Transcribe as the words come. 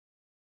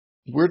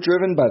We're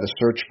driven by the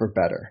search for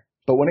better.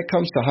 But when it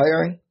comes to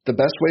hiring, the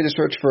best way to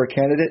search for a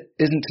candidate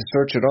isn't to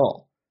search at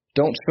all.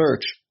 Don't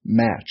search,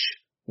 match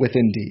with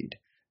Indeed.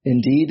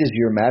 Indeed is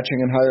your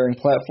matching and hiring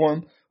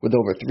platform with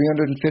over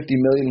 350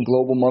 million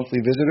global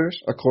monthly visitors,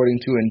 according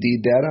to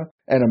Indeed data,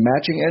 and a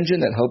matching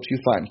engine that helps you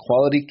find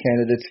quality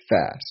candidates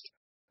fast.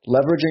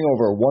 Leveraging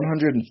over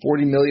 140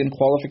 million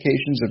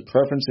qualifications and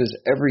preferences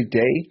every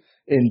day,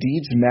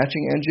 Indeed's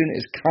matching engine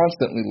is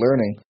constantly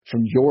learning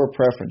from your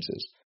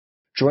preferences.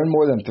 Join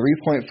more than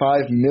 3.5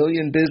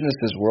 million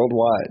businesses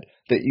worldwide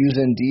that use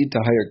Indeed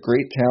to hire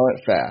great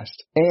talent fast.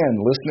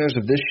 And listeners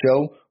of this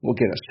show will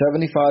get a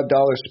 $75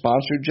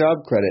 sponsored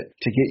job credit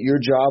to get your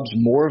jobs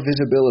more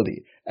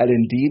visibility at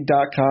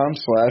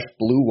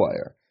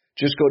Indeed.com/BlueWire.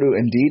 Just go to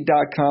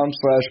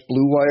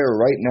Indeed.com/BlueWire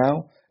right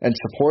now and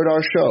support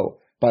our show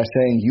by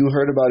saying you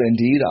heard about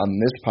Indeed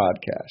on this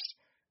podcast.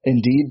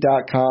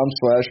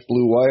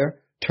 Indeed.com/BlueWire.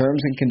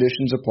 Terms and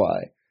conditions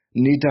apply.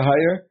 Need to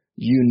hire?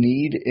 You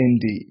need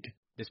Indeed.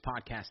 This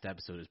podcast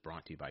episode is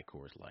brought to you by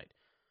Coors Light.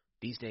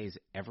 These days,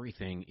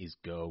 everything is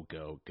go,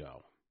 go,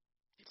 go.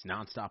 It's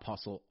nonstop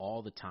hustle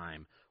all the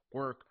time.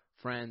 Work,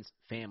 friends,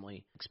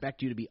 family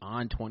expect you to be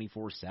on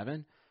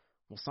 24/7.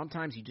 Well,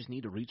 sometimes you just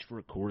need to reach for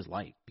a Coors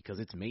Light because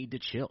it's made to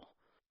chill.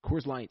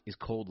 Coors Light is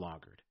cold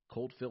lagered,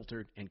 cold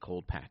filtered, and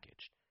cold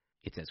packaged.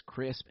 It's as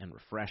crisp and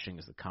refreshing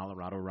as the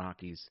Colorado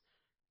Rockies.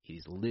 It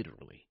is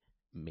literally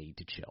made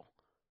to chill.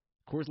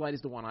 Coors Light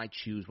is the one I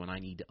choose when I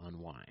need to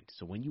unwind.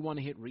 So when you want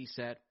to hit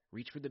reset,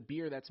 reach for the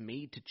beer that's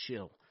made to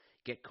chill.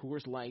 Get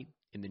Coors Light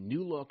in the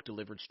new look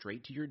delivered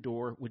straight to your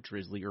door with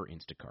Drizzly or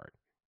Instacart.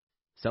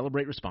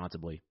 Celebrate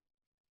responsibly.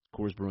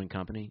 Coors Brewing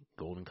Company,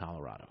 Golden,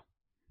 Colorado.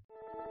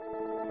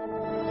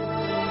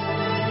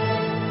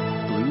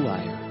 Blue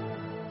Wire.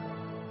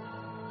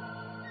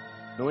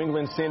 New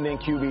England sending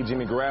QB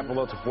Jimmy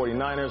Garoppolo to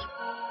 49ers.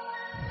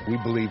 We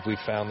believe we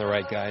found the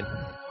right guy.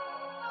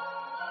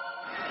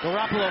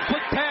 Garoppolo,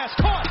 quick pass,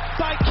 caught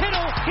by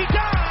Kittle. He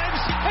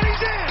dives, and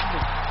he's in.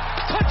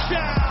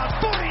 Touchdown,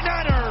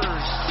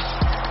 49ers.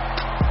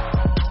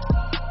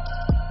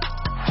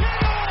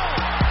 Kittle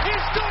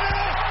is gonna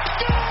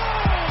go.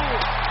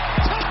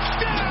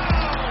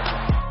 Touchdown.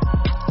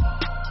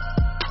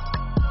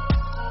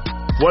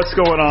 What's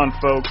going on,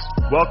 folks?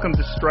 Welcome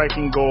to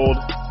Striking Gold,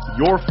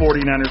 your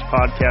 49ers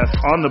podcast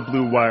on the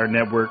Blue Wire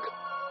Network.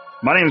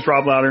 My name is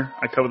Rob Louder.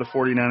 I cover the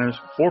 49ers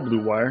for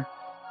Blue Wire.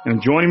 And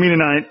joining me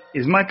tonight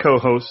is my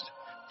co-host,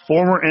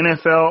 former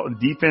NFL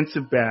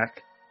defensive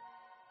back,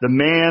 the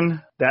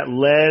man that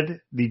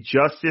led the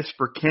Justice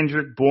for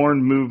Kendrick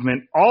Bourne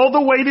movement all the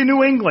way to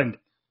New England.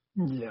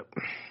 Yep.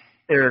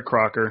 Eric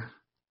Crocker.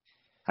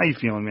 How you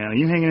feeling, man? Are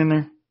you hanging in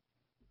there?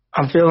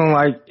 I'm feeling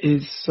like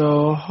it's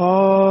so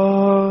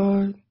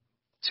hard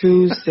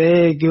to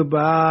say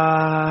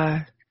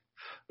goodbye.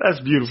 That's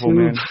beautiful,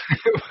 man.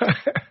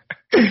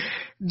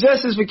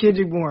 Justice for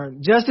Kendrick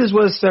Bourne. Justice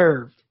was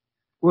served.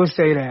 We'll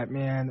say that,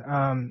 man.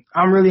 I'm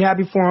really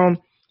happy for him.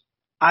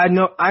 I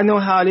know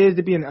how it is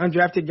to be an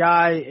undrafted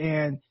guy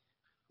and,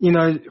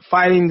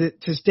 fighting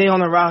to stay on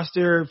the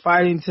roster,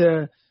 fighting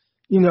to,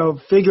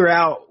 figure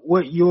out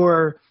what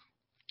your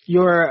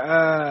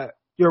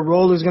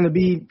role is going to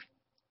be.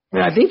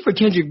 And I think for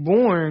Kendrick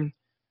Bourne,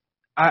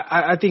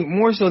 I think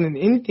more so than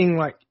anything,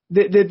 like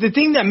the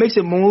thing that makes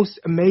it most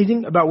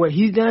amazing about what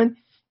he's done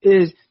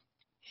is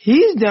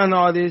he's done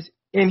all this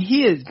and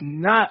he is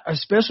not a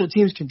special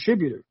teams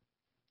contributor.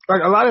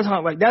 Like a lot of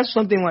times, like that's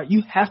something like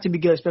you have to be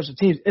good at special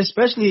teams,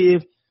 especially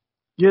if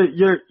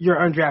you're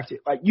undrafted.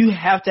 Like you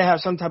have to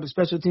have some type of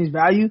special teams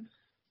value,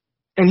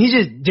 and he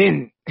just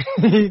didn't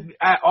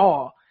at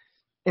all.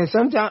 And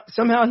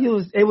somehow he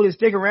was able to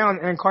stick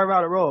around and carve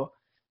out a role.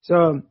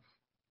 So,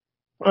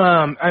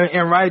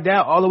 and ride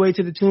that all the way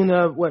to the tune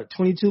of what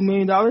 $22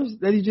 million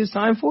that he just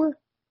signed for.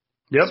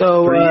 Yep.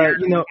 So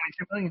 $22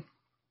 million.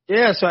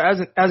 Yeah. So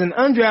as an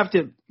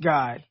undrafted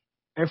guy,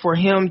 and for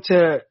him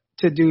to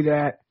do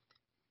that.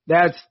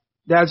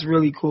 That's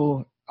really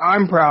cool.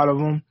 I'm proud of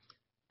him.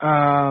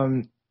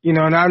 And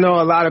I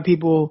know a lot of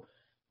people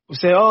will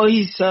say, oh,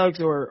 he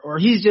sucks or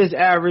he's just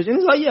average. And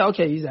it's like, yeah,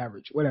 okay, he's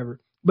average, whatever.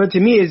 But to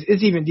me,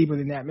 it's even deeper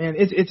than that, man.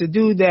 It's a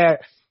dude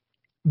that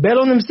bet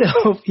on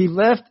himself. He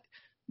left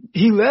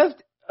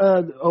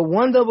a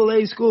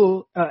 1AA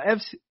school,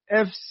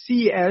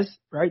 FCS,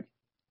 right?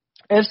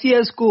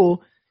 FCS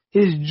school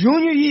his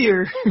junior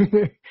year,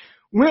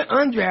 went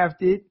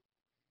undrafted.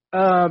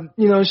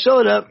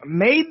 Showed up,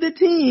 made the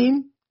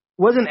team,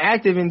 wasn't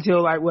active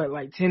until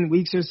like 10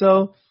 weeks or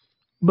so,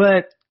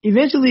 but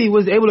eventually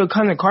was able to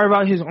kind of carve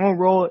out his own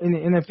role in the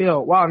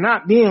NFL while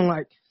not being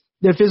like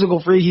the physical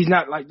freak. He's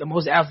not like the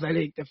most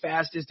athletic, the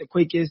fastest, the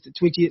quickest, the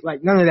twitchiest,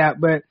 like none of that,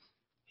 but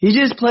he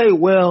just played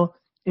well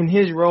in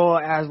his role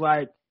as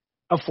like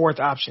a fourth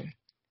option.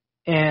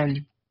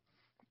 And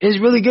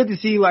it's really good to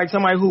see like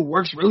somebody who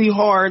works really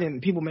hard,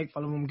 and people make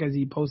fun of him because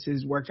he posts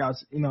his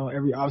workouts,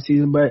 every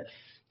offseason, but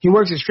he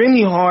works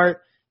extremely hard.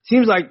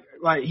 Seems like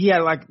he had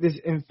like this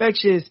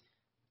infectious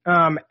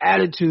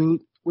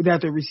attitude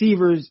that the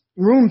receivers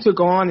room took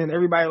on, and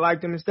everybody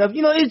liked him and stuff.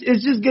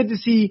 It's just good to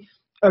see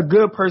a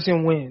good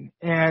person win.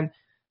 And,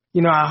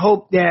 you know, I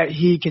hope that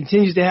he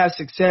continues to have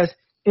success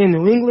in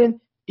New England,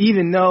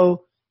 even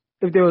though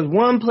if there was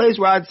one place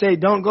where I'd say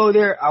don't go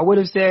there, I would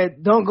have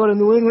said don't go to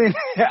New England.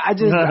 I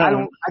just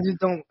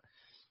don't.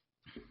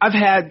 I've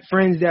had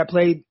friends that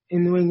played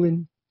in New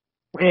England,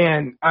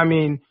 and I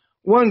mean,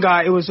 one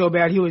guy, it was so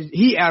bad,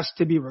 he asked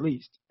to be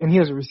released, and he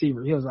was a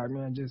receiver. He was like,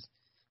 man, just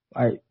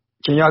like,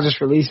 can y'all just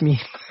release me?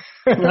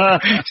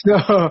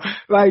 So,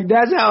 like,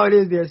 that's how it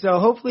is there. So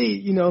hopefully,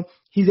 you know,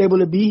 he's able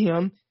to be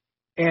him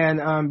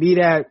and be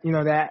that, you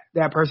know,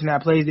 that person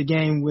that plays the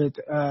game with,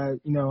 you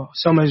know,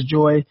 so much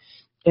joy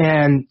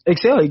and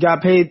excel. He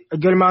got paid a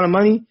good amount of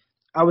money.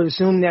 I would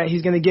assume that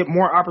he's going to get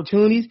more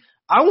opportunities.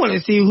 I want to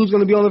see who's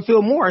going to be on the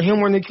field more, him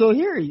or N'Keal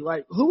Harry.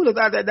 Like, who would have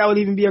thought that would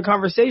even be a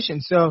conversation?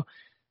 So,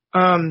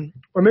 or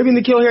maybe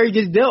N'Keal Harry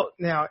gets dealt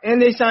now,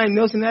 and they signed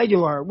Nelson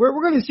Aguilar. We're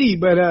going to see,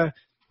 but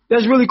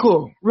that's really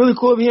cool. Really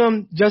cool of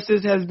him.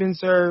 Justice has been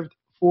served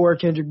for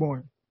Kendrick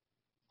Bourne.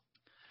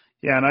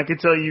 Yeah, and I can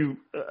tell you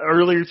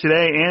earlier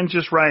today and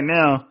just right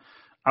now,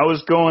 I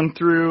was going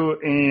through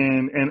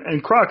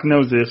and Croc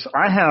knows this.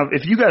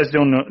 If you guys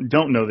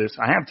don't know this,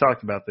 I have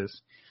talked about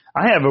this.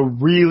 I have a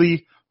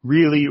really,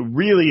 really,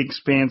 really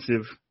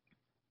expansive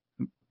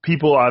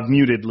people I've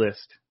muted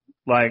list.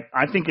 Like,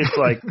 I think it's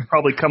like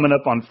probably coming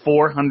up on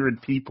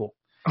 400 people.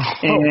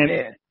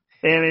 Man.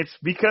 And it's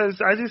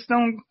because I just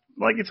don't,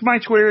 like, it's my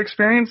Twitter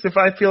experience. If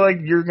I feel like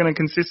you're going to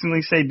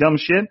consistently say dumb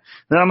shit,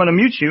 then I'm going to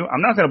mute you.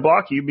 I'm not going to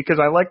block you because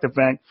I like the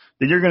fact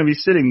that you're going to be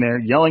sitting there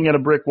yelling at a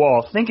brick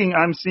wall thinking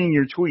I'm seeing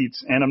your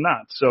tweets, and I'm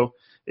not. So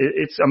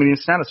it's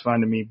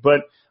satisfying to me.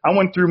 But I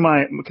went through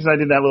because I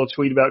did that little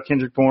tweet about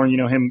Kendrick Bourne, you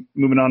know, him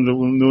moving on to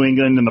New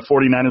England, and the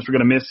 49ers were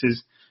going to miss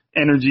his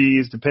energy,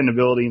 his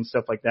dependability, and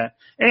stuff like that.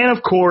 And,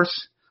 of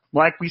course,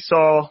 like we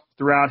saw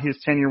throughout his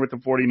tenure with the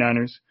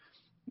 49ers,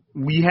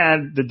 we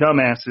had the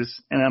dumbasses,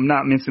 and I'm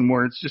not mincing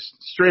words,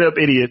 just straight up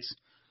idiots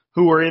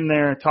who were in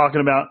there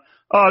talking about,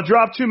 oh,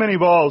 drop too many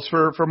balls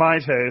for my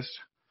taste.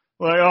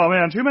 Like, oh,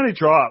 man, too many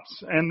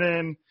drops. And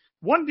then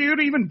one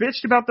dude even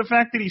bitched about the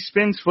fact that he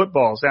spins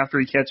footballs after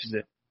he catches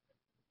it.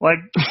 Like,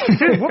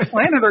 dude, what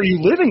planet are you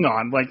living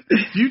on? Like,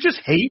 do you just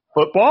hate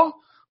football?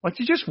 Like,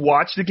 you just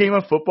watch the game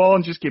of football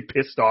and just get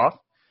pissed off?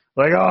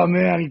 Like, oh,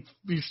 man,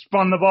 he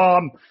spun the ball.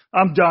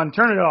 I'm done.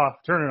 Turn it off.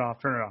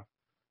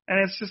 And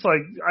it's just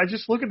like, I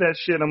just look at that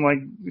shit. I'm like,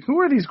 who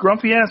are these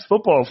grumpy ass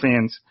football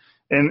fans?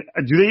 And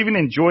do they even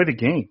enjoy the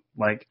game?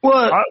 Like,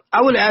 well,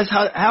 I would ask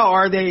how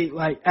are they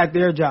like at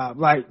their job?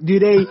 Like, do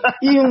they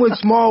even with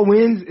small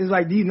wins? Is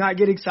like, do you not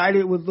get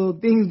excited with little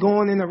things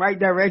going in the right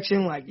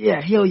direction? Like, yeah,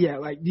 hell yeah.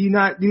 Like, do you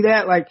not do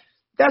that? Like,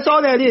 that's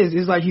all that is.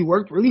 It's like he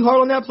worked really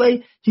hard on that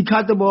play. He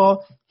caught the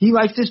ball. He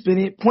likes to spin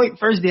it, point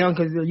first down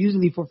because they're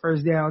usually for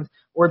first downs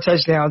or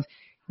touchdowns.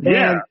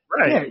 Yeah,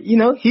 right. Yeah, you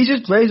know, he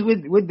just plays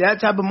with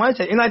that type of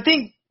mindset. And I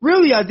think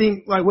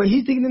like what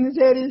he's thinking in his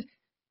head is,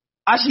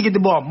 I should get the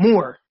ball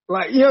more.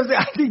 Like, you know what I'm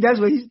saying? I think that's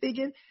what he's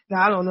thinking.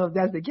 Now, I don't know if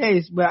that's the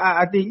case, but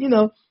I think, you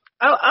know,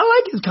 I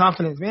like his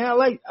confidence, man. I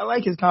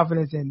like his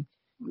confidence in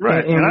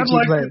right. In and I've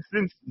liked plays. it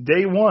since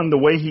day one, the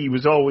way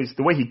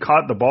he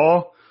caught the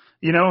ball.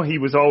 You know, he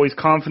was always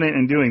confident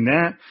in doing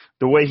that.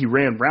 The way he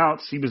ran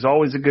routes, he was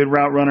always a good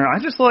route runner. I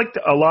just liked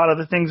a lot of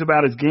the things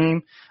about his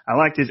game. I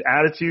liked his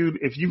attitude.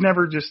 If you've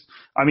never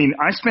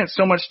I spent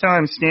so much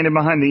time standing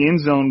behind the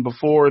end zone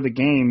before the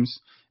games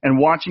and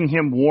watching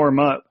him warm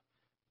up.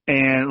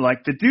 And,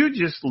 like, the dude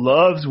just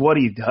loves what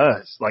he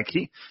does. Like,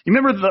 you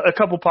remember a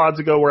couple pods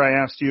ago where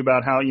I asked you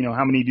about how, you know,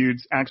 how many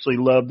dudes actually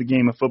love the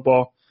game of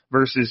football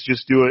versus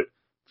just do it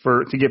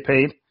to get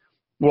paid?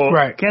 Well,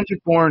 right.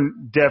 Kendrick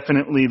Bourne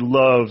definitely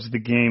loves the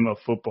game of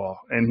football,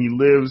 and he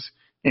lives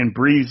and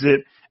breathes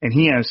it, and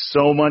he has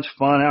so much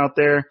fun out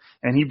there,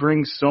 and he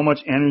brings so much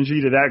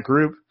energy to that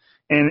group.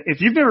 And if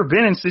you've never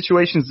been in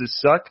situations that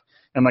suck,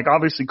 and, like,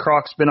 obviously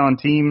Croc's been on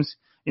teams,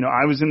 you know,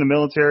 I was in the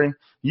military,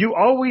 you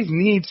always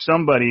need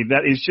somebody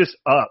that is just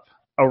up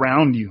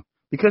around you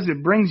because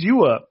it brings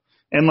you up.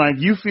 And, like,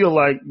 you feel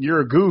like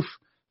you're a goof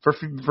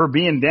for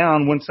being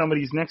down when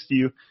somebody's next to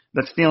you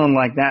that's feeling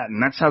like that.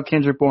 And that's how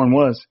Kendrick Bourne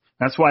was.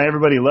 That's why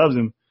everybody loves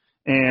him.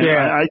 And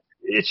yeah.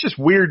 It's just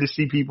weird to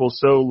see people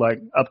so, like,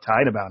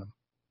 uptight about him.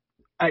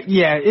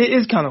 Yeah, it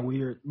is kind of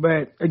weird.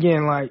 But,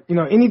 again, like, you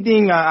know,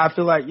 anything, I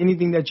feel like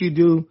anything that you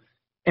do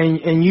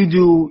and you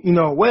do, you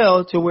know,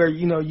 well to where,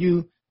 you know,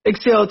 you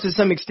excel to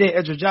some extent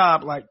at your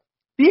job, like,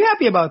 be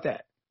happy about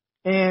that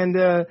and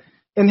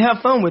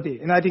have fun with it.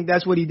 And I think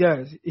that's what he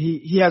does.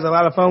 He has a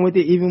lot of fun with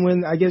it, even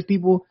when I guess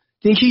people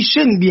think he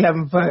shouldn't be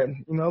having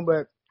fun, you know,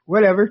 but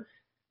whatever.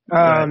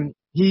 Right.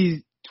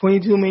 He's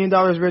 $22 million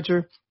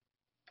richer,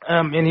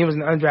 and he was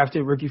an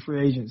undrafted rookie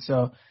free agent.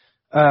 So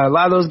a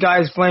lot of those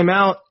guys flame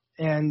out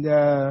and,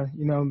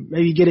 you know,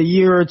 maybe get a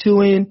year or two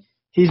in.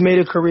 He's made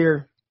a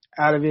career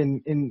out of it,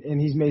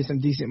 and he's made some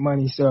decent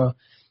money. So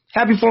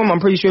happy for him. I'm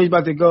pretty sure he's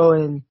about to go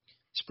and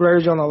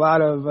splurge on a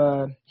lot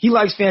of he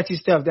likes fancy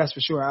stuff, that's for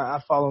sure. I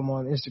follow him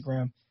on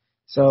Instagram.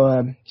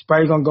 So he's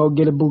probably going to go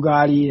get a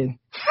Bugatti and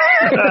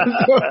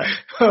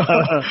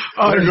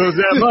There goes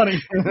that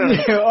money.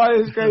 Yeah, all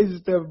this crazy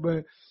stuff,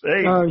 but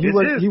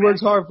he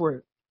works hard for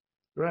it.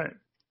 Right.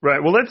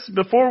 Well,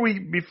 before we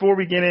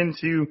get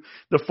into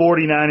the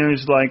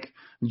 49ers, like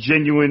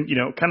genuine,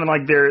 kind of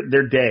like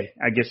their day,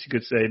 I guess you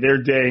could say,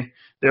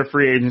 their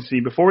free agency.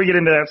 Before we get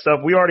into that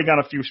stuff, we already got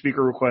a few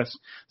speaker requests,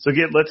 so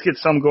let's get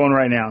some going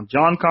right now.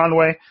 John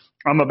Conway,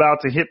 I'm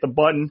about to hit the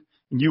button.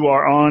 You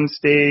are on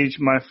stage,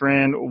 my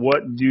friend.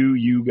 What do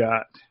you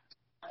got?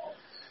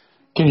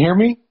 Can you hear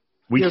me?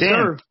 We yes, can.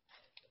 Sir.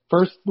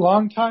 First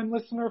long-time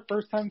listener,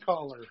 first-time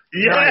caller.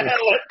 Yeah,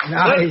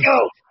 nice. Let's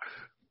go.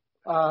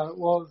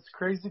 Well, it's a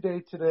crazy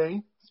day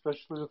today,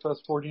 especially with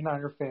us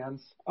 49er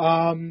fans.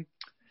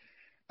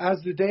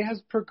 As the day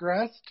has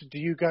progressed, do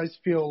you guys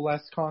feel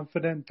less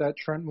confident that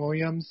Trent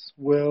Williams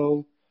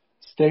will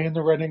stay in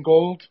the red and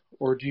gold,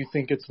 or do you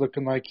think it's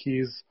looking like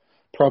he's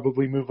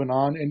probably moving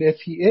on? And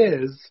if he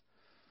is,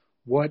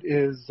 what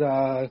is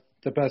the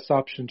best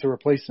option to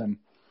replace him?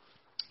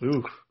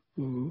 Ooh.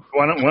 You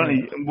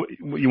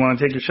want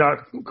to take a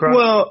shot, Cross?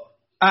 Well,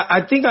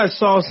 I think I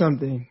saw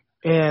something,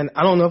 and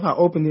I don't know if I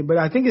opened it, but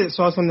I think I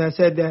saw something that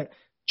said that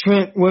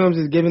Trent Williams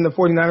is giving the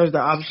 49ers the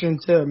option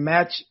to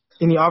match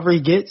any offer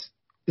he gets.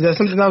 Is that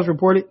something that was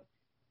reported?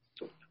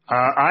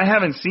 I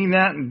haven't seen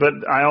that, but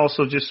I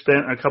also just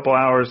spent a couple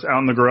hours out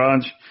in the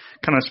garage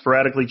kind of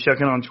sporadically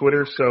checking on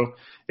Twitter, so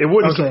it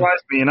wouldn't surprise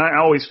me, and I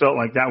always felt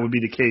like that would be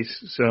the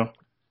case. So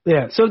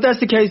yeah, so if that's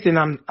the case, then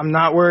I'm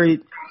not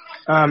worried.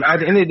 At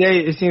the end of the day,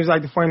 it seems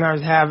like the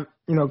 49ers have,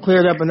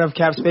 cleared up enough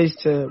cap space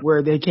to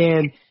where they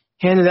can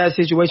handle that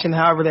situation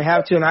however they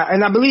have to.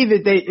 And I believe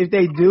if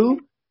they do,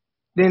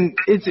 then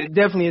it's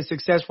definitely a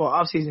successful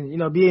offseason.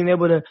 Being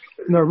able to,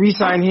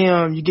 re-sign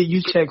him, you get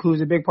Juszczyk,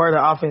 who's a big part of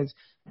the offense,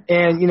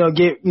 and,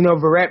 get,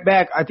 Verrett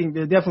back. I think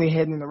they're definitely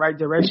heading in the right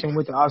direction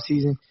with the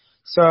offseason.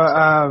 So,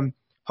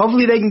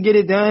 hopefully they can get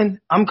it done.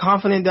 I'm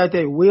confident that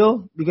they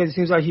will because it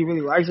seems like he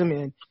really likes him,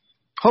 and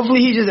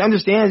hopefully he just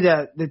understands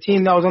that the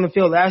team that was on the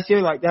field last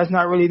year, like, that's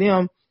not really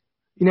them.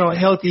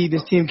 Healthy,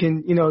 this team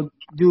can,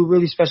 do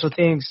really special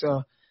things.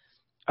 So,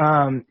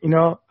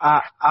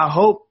 I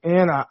hope,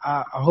 and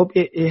I hope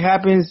it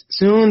happens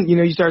soon.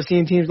 You start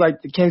seeing teams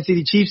like the Kansas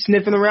City Chiefs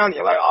sniffing around.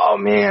 You're like, oh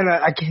man,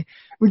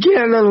 we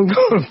can't let them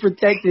go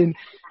protecting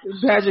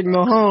Patrick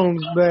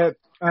Mahomes. But,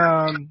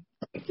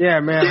 yeah,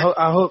 man,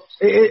 I hope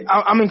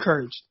I'm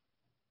encouraged.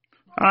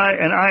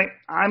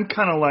 I'm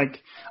kind of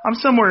like, I'm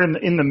somewhere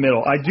in the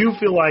middle. I do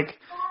feel like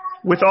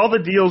with all the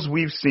deals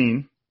we've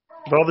seen,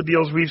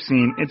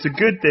 it's a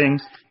good thing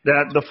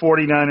that the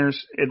 49ers,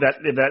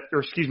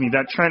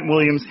 that Trent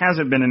Williams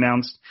hasn't been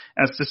announced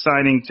as to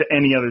signing to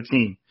any other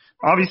team.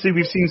 Obviously,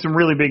 we've seen some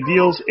really big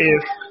deals.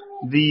 If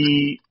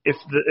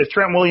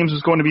Trent Williams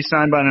is going to be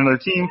signed by another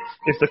team,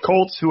 if the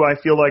Colts, who I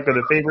feel like are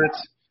the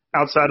favorites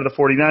outside of the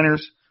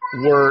 49ers,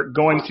 were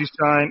going to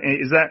sign.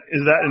 Is that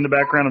in the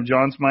background of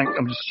John's mic?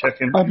 I'm just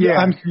checking.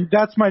 Yeah,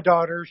 that's my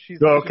daughter.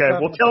 She's okay.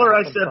 Well, tell her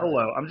I said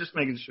hello. I'm just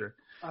making sure.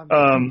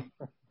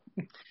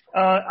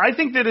 I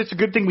think that it's a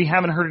good thing we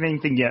haven't heard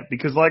anything yet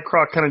because, like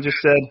Croc kind of just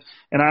said,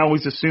 and I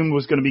always assumed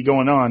was going to be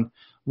going on,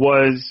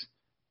 was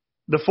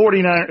the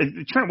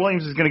 49ers. Trent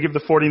Williams is going to give the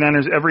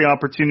 49ers every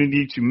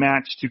opportunity to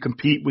match, to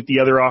compete with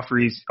the other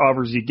offers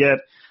you get.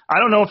 I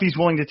don't know if he's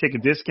willing to take a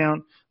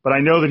discount, but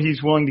I know that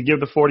he's willing to give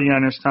the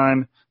 49ers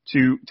time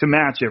to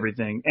match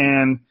everything.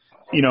 And,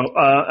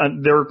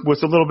 there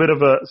was a little bit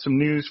of some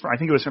news, I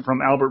think it was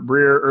from Albert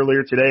Breer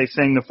earlier today,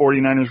 saying the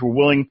 49ers were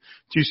willing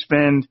to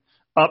spend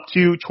up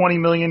to $20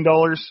 million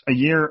a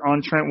year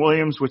on Trent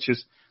Williams, which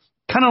is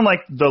kind of like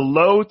the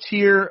low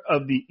tier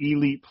of the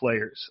elite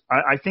players.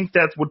 I think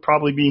that would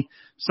probably be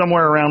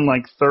somewhere around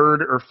like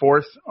third or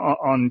fourth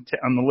on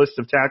the list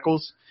of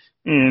tackles.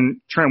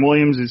 And Trent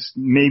Williams is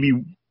maybe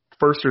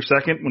first or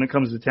second when it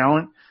comes to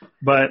talent.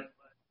 But,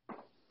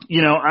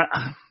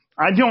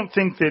 I don't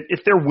think that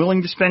if they're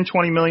willing to spend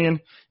 $20 million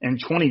and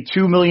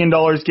 $22 million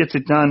gets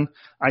it done,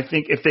 I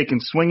think if they can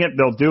swing it,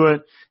 they'll do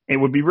it. It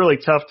would be really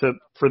tough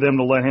for them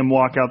to let him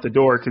walk out the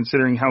door,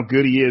 considering how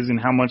good he is and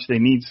how much they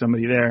need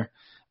somebody there.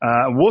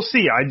 We'll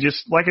see.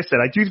 Like I said,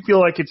 I do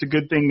feel like it's a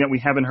good thing that we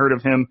haven't heard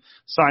of him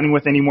signing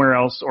with anywhere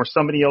else or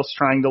somebody else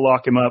trying to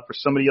lock him up or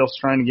somebody else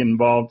trying to get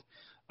involved.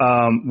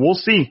 We'll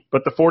see.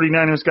 But the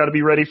 49ers got to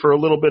be ready for a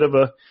little bit of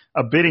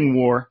a bidding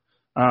war.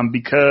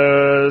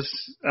 Because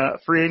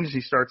free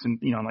agency starts in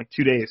like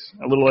 2 days,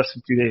 a little less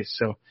than 2 days.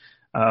 So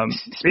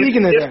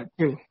speaking of that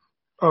too.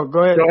 Oh,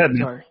 go ahead.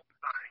 Sorry.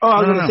 Oh,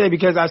 I was going to say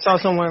because I saw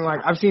someone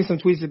I've seen some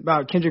tweets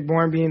about Kendrick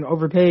Bourne being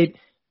overpaid.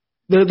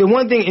 The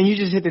one thing, and you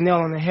just hit the nail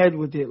on the head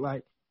with it.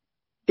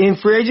 In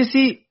free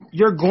agency,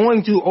 you're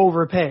going to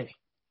overpay.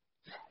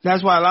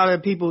 That's why a lot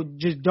of people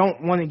just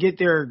don't want to get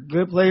their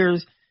good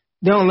players.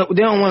 They don't want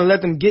to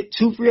let them get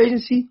to free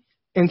agency.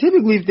 And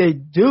typically, if they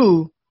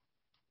do,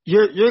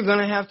 you're going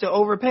to have to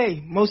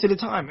overpay most of the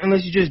time,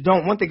 unless you just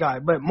don't want the guy.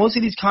 But most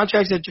of these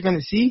contracts that you're going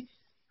to see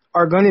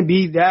are going to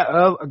be that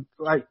of,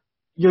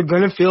 you're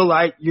going to feel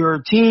like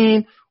your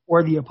team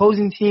or the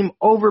opposing team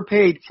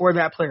overpaid for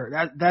that player.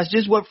 That's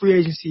just what free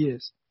agency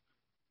is.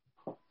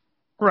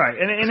 Right,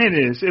 and it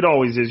is. It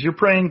always is. You're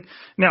paying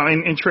now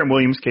in Trent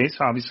Williams' case.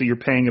 Obviously, you're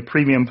paying a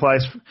premium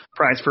price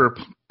for a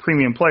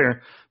premium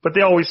player. But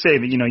they always say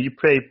that you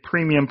pay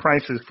premium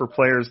prices for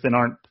players that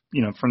aren't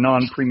for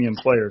non-premium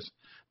players.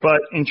 But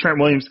in Trent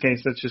Williams'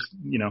 case, that's just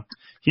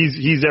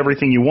he's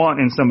everything you want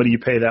in somebody you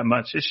pay that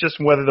much. It's just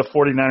whether the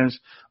 49ers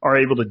are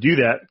able to do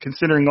that,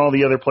 considering all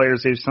the other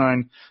players they've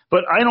signed.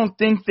 But I don't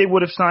think they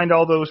would have signed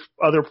all those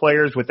other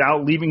players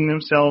without leaving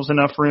themselves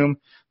enough room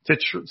to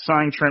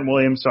sign Trent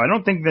Williams. So I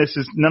don't think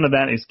none of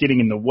that is getting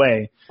in the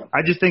way.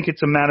 I just think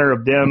it's a matter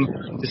of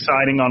them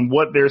deciding on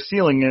what their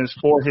ceiling is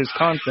for his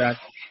contract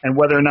and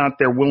whether or not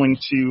they're willing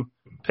to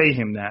pay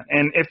him that.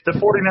 And if the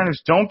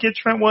 49ers don't get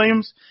Trent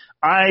Williams,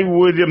 I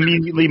would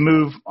immediately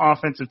move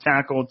offensive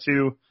tackle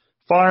to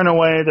far and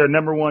away their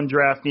number one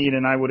draft need,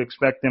 and I would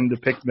expect them to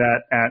pick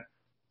that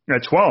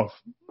at 12,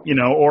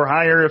 or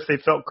higher if they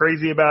felt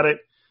crazy about it.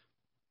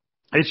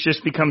 It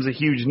just becomes a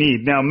huge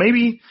need. Now,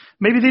 maybe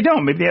they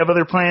don't. Maybe they have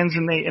other plans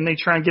and they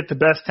try and get the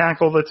best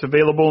tackle that's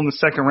available in the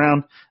second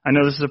round. I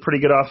know this is a pretty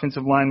good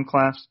offensive line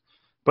class,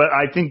 but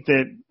I think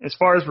that as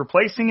far as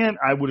replacing it,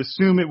 I would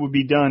assume it would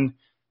be done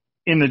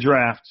in the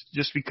draft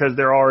just because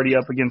they're already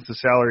up against the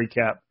salary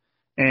cap.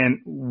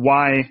 And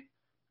why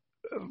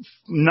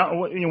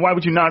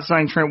would you not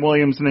sign Trent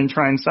Williams and then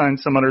try and sign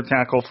some other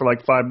tackle for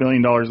like $5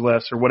 million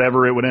less or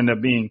whatever it would end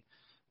up being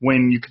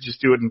when you could just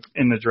do it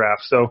in the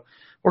draft? So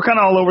we're kind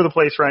of all over the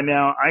place right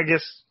now. I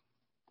guess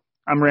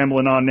I'm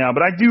rambling on now,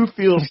 but I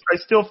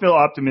still feel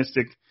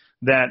optimistic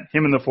that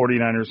him and the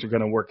 49ers are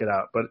going to work it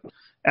out. But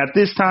at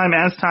this time,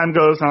 as time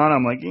goes on,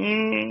 I'm like,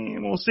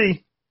 we'll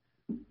see.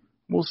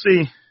 We'll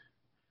see.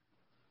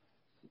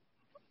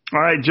 All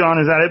right, John,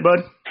 is that it,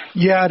 bud?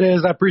 Yeah, it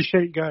is. I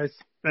appreciate you guys.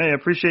 Hey, I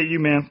appreciate you,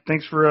 man.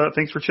 Thanks for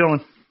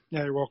chilling.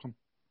 Yeah, you're welcome.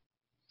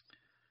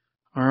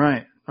 All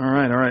right.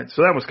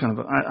 So that was kind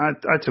of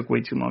I took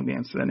way too long to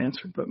answer that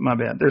answer, but my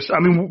bad.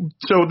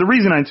 So the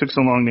reason I took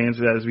so long to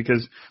answer that is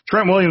because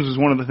Trent Williams was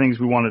one of the things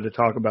we wanted to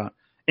talk about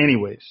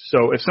anyways.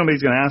 So if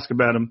somebody's going to ask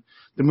about him,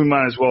 then we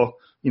might as well,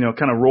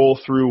 kind of roll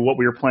through what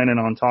we were planning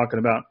on talking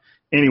about.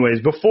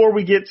 Anyways, before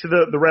we get to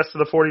the rest of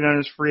the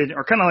 49ers free agent,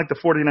 or kind of like the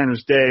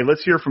 49ers day,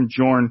 let's hear from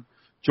Jorn.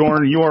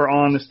 Jorn, you are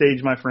on the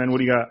stage, my friend. What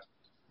do you got?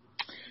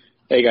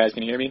 Hey, guys,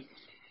 can you hear me?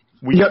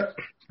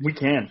 We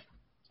can.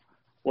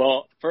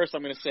 Well, first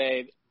I'm going to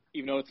say,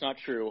 even though it's not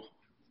true,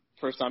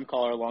 first-time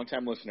caller,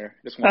 long-time listener.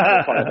 Just want to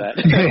be a part of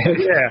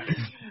that.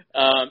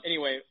 Yeah.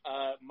 Anyway,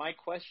 my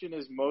question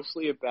is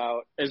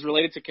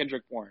related to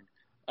Kendrick Bourne.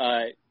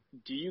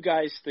 Do you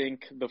guys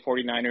think the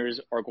 49ers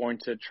are going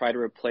to try to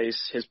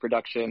replace his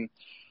production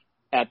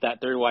at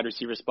that third wide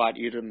receiver spot,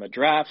 either in the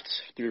draft,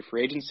 through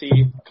free agency,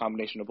 a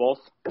combination of both?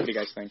 What do you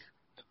guys think?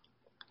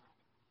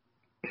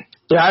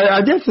 Yeah,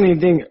 I definitely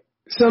think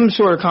some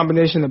sort of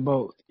combination of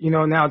both.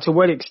 Now to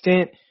what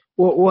extent,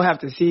 we'll have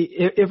to see.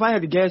 If I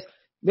had to guess,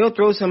 they'll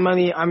throw some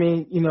money. I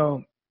mean, I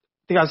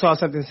think I saw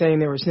something saying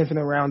they were sniffing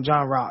around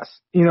John Ross.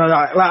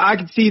 I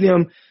could see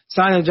them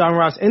signing John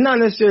Ross, and not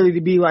necessarily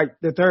to be like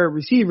the third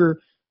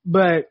receiver,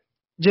 but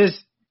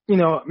just,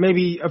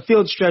 maybe a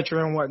field stretcher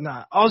and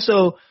whatnot.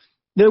 Also,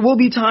 there will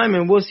be time,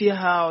 and we'll see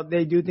how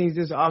they do things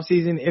this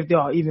offseason, if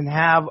they'll even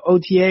have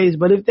OTAs.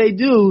 But if they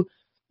do,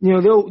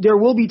 there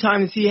will be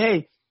time to see,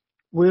 hey,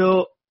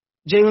 will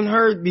Jalen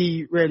Hurd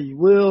be ready?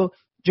 Will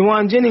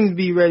Juwan Jennings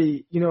be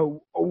ready?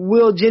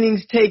 Will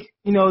Jennings take,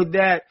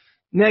 that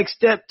next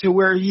step to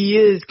where he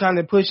is kind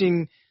of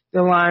pushing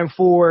the line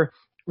for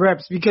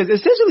reps? Because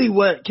essentially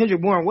what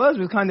Kendrick Bourne was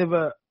kind of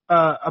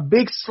a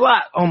big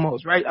slot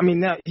almost, right? I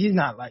mean, he's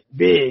not like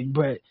big,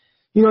 but,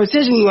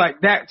 essentially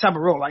like that type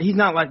of role. Like he's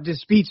not like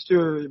just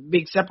speedster,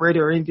 big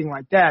separator or anything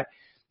like that.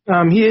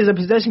 He is a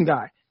possession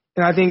guy.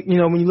 And I think,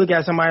 when you look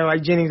at somebody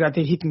like Jennings, I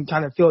think he can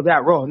kind of fill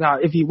that role. Now,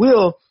 if he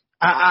will,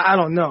 I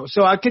don't know.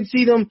 So I could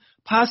see them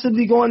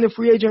possibly going the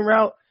free agent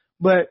route.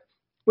 But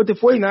with the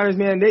 49ers,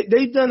 man,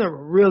 they've done a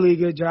really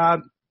good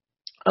job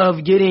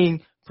of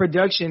getting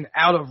production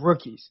out of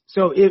rookies.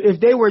 So if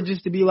they were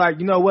just to be like,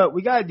 you know what,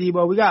 we got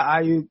Debo, we got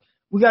Ayuk,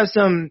 we got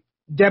some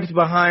depth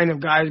behind of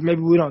guys,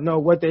 maybe we don't know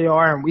what they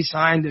are, and we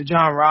signed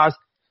John Ross,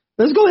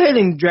 let's go ahead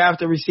and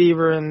draft a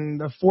receiver in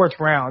the 4th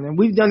round. And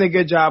we've done a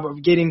good job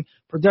of getting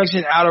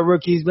production out of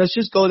rookies. Let's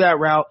just go that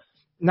route,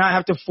 not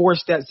have to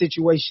force that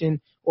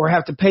situation or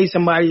have to pay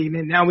somebody. And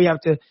then now we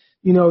have to,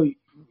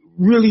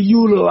 really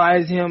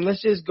utilize him.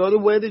 Let's just go the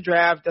way of the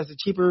draft. That's a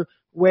cheaper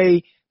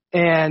way.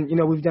 And,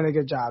 we've done a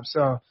good job.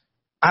 So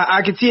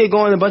I could see it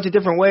going a bunch of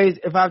different ways.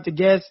 If I have to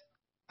guess,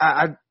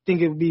 I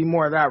think it would be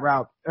more of that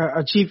route,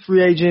 a cheap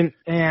free agent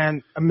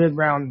and a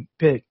mid-round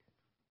pick.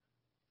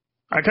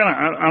 I'm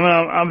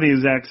the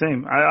exact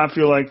same. I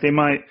feel like they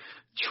might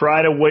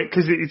try to wait,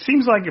 because it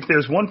seems like if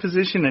there's one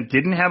position that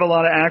didn't have a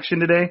lot of action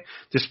today,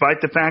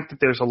 despite the fact that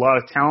there's a lot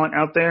of talent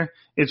out there,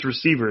 it's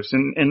receivers.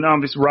 And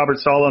obviously Robert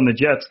Saleh on the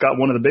Jets got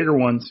one of the bigger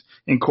ones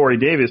in Corey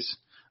Davis.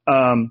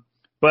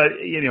 But,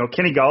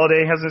 Kenny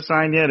Golladay hasn't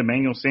signed yet.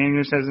 Emmanuel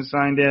Sanders hasn't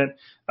signed yet.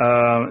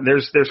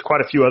 There's quite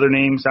a few other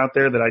names out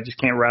there that I just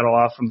can't rattle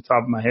off from the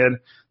top of my head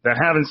that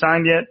haven't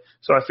signed yet.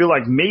 So I feel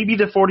like maybe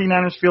the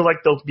 49ers feel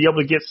like they'll be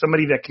able to get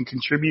somebody that can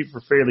contribute for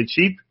fairly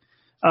cheap.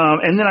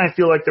 And then I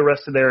feel like the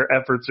rest of their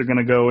efforts are going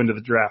to go into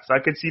the draft. I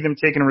could see them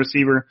taking a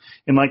receiver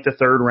in like the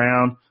 3rd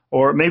round,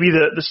 or maybe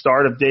the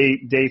start of day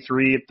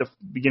 3 at the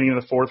beginning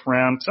of the 4th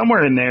round,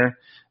 somewhere in there.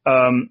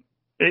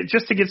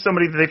 Just to get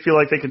somebody that they feel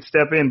like they could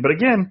step in. But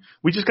again,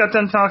 we just got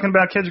done talking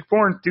about Kendrick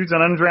Bourne. Dude's an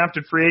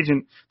undrafted free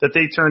agent that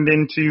they turned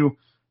into,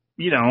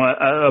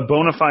 a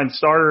bona fide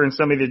starter and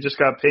somebody that just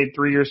got paid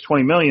 3 years,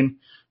 $20 million.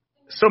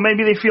 So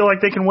maybe they feel like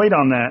they can wait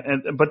on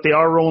that. But they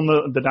are rolling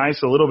the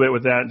dice a little bit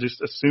with that,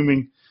 just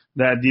assuming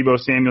that Deebo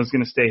Samuel is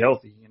going to stay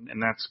healthy.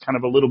 And that's kind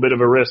of a little bit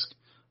of a risk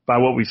by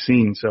what we've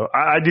seen. So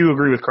I do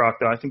agree with Croc,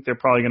 though. I think they're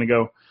probably going to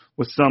go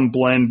with some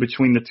blend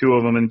between the two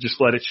of them and just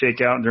let it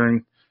shake out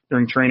during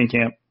training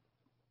camp.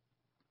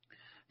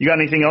 You got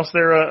anything else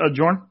there,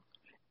 Jordan?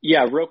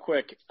 Yeah, real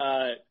quick.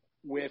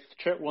 With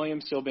Trent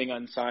Williams still being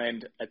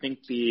unsigned, I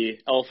think the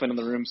elephant in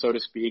the room, so to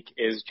speak,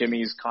 is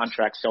Jimmy's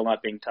contract still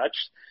not being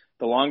touched.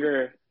 The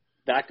longer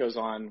that goes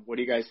on, what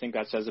do you guys think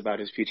that says about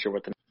his future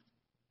with the?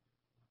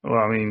 Well,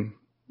 I mean,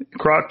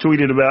 Croc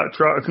tweeted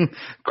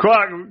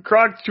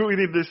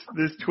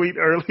this tweet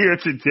earlier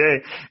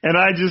today, and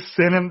I just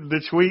sent him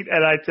the tweet,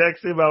 and I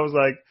texted him. I was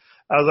like,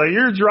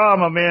 you're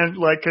drama, man,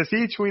 because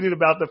he tweeted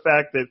about the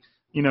fact that,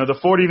 the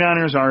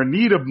 49ers are in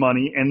need of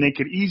money, and they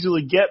could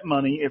easily get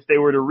money if they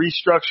were to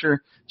restructure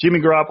Jimmy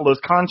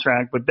Garoppolo's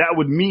contract, but that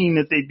would mean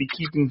that they'd be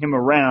keeping him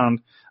around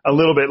a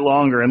little bit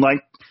longer. And,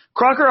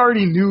 Crocker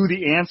already knew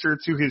the answer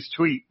to his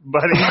tweet,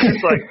 but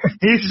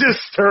he's just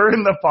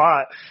stirring the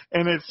pot,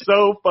 and it's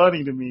so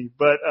funny to me.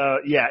 But,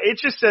 it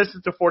just says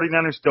that the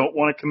 49ers don't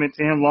want to commit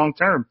to him long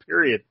term,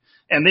 period.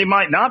 And they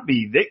might not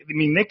be.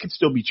 They could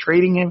still be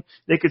trading him.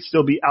 They could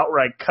still be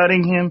outright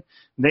cutting him.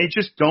 They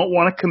just don't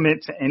want to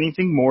commit to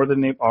anything more than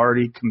they've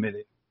already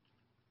committed.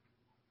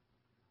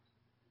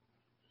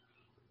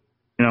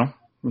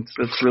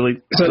 That's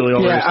really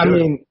all there is to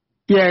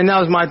it. And that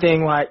was my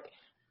thing. I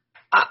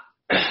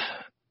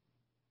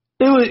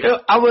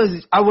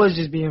was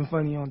just being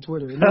funny on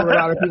Twitter. There were a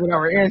lot of people that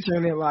were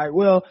answering it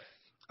well,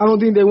 I don't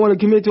think they want to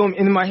commit to him.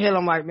 And in my head,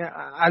 I'm like, man,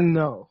 I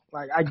know.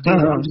 I get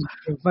it. I'm just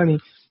being funny.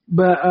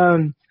 But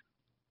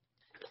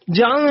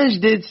John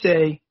Lynch did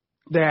say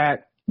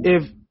that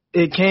if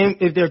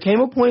there came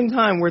a point in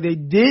time where they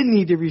did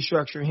need to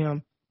restructure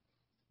him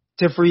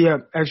to free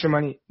up extra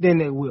money, then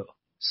they will.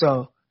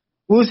 So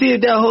we'll see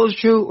if that holds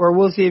true, or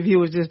we'll see if he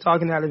was just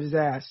talking out of his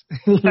ass.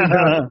 Yep.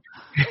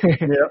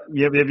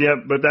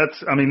 But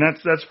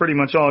that's pretty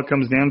much all it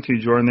comes down to,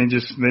 Jordan.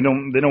 They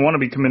don't want to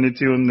be committed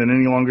to him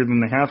any longer than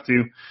they have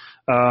to,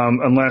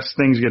 unless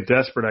things get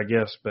desperate, I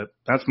guess. But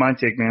that's my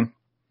take, man.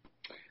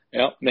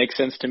 Yep, makes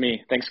sense to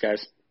me. Thanks,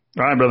 guys.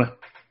 All right, brother.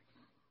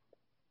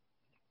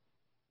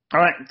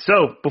 All right,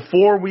 so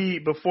before we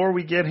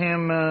get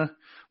him,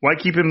 why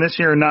keep him this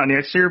year and not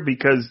next year?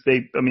 Because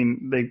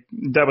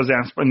that was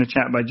asked in the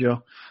chat by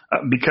Joe.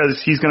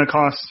 Because he's going to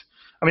cost.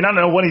 I don't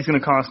know what he's going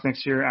to cost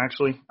next year.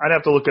 Actually, I'd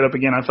have to look it up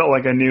again. I felt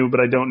like I knew,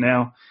 but I don't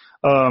now.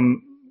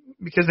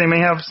 Because they may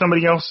have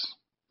somebody else.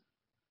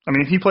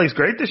 If he plays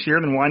great this year,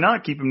 then why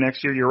not keep him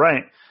next year? You're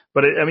right.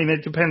 But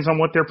it depends on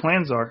what their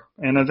plans are.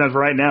 And as of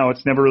right now,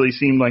 it's never really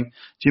seemed like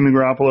Jimmy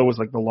Garoppolo was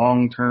the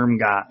long-term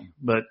guy.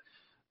 But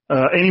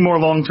any more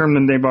long-term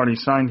than they've already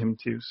signed him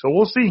to. So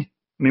we'll see.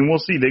 We'll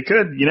see. They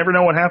could. You never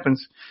know what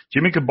happens.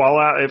 Jimmy could ball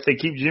out. If they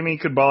keep Jimmy,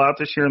 could ball out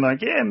this year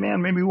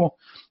and maybe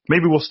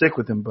we'll stick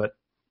with him. But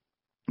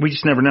we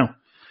just never know.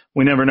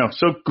 We never know.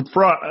 So,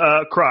 Croc,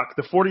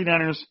 the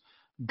 49ers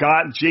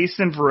got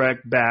Jason Verrett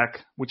back,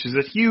 which is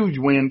a huge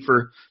win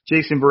for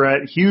Jason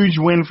Verrett, huge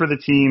win for the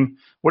team.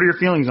 What are your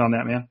feelings on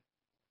that, man?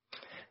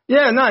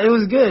 Yeah, no, it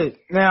was good.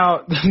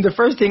 Now, the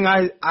first thing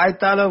I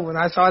thought of when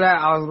I saw that,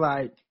 I was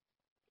like,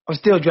 I'm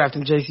still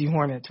drafting J.C.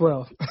 Horn at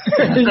 12.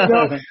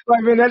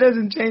 That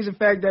doesn't change the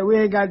fact that we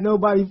ain't got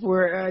nobody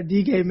for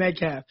DK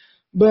Metcalf.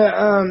 But,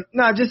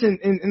 just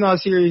in all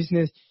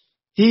seriousness,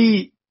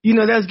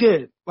 that's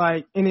good.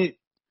 And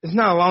it's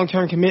not a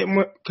long-term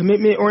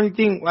commitment or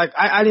anything.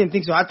 I didn't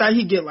think so. I thought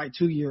he'd get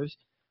 2 years.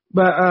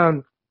 But,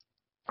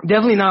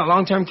 definitely not a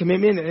long-term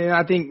commitment. And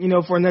I think,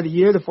 for another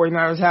year, the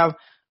 49ers have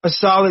a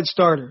solid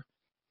starter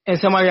and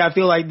somebody I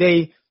feel like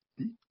they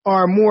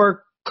are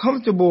more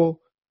comfortable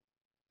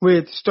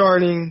with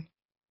starting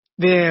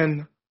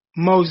than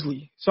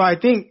Mosley. So I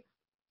think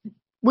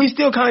we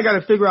still kind of got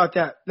to figure out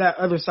that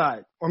other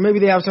side. Or maybe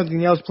they have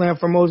something else planned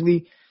for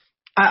Mosley.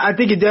 I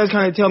think it does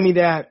kind of tell me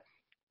that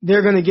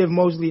they're going to give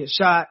Mosley a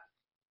shot.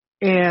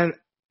 And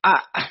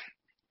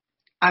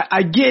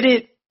I get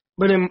it,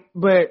 but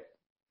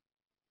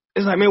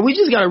it's man, we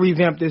just got to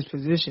revamp this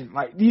position.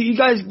 You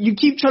guys, you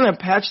keep trying to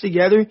patch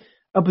together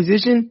a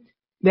position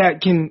that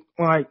can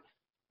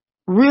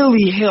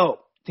really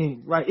help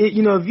things, right?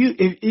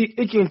 If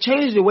it can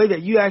change the way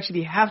that you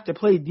actually have to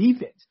play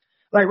defense.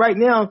 Right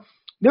now,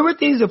 there were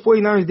things the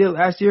 49ers did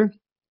last year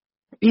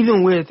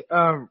even with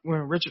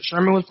when Richard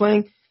Sherman was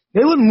playing,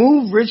 they would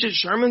move Richard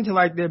Sherman to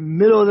like the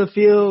middle of the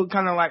field,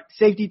 kind of like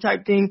safety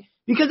type thing,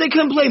 because they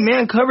couldn't play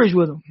man coverage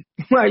with him.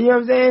 Like, you know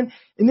what I'm saying?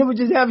 And they would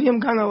just have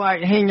him kind of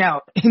like hang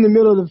out in the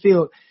middle of the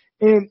field.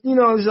 And, you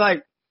know, it's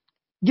like,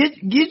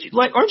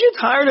 aren't you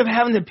tired of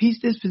having to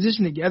piece this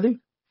position together?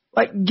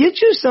 Like,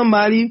 get you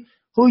somebody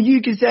who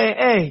you can say,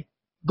 hey,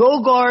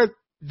 go guard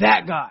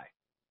that guy.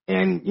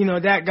 And, you know,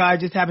 that guy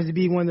just happens to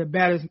be one of the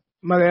baddest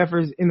mother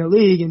effers in the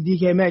league in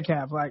DK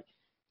Metcalf. Like,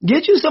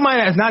 get you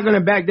somebody that's not going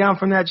to back down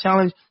from that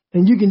challenge,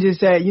 and you can just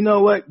say, you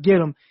know what, get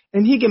him.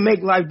 And he can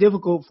make life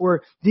difficult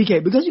for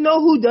DK. Because you know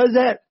who does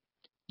that?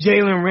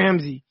 Jalen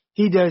Ramsey.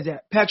 He does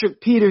that. Patrick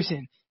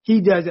Peterson.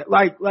 He does that.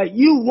 Like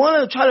you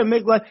want to try to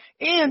make life.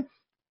 And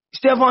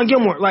Stephon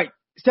Gilmore. Like,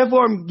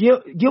 Stephon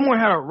Gilmore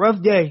had a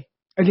rough day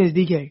against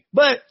DK.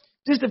 But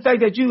just the fact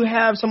that you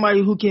have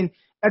somebody who can,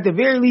 at the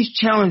very least,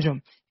 challenge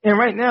him. And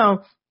right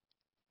now,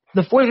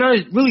 the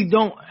 49ers really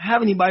don't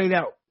have anybody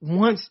that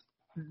wants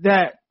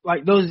that,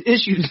 like, those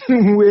issues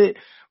with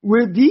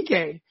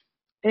DK.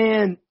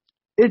 And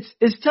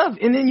it's tough.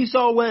 And then you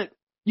saw what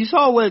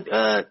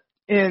Devontae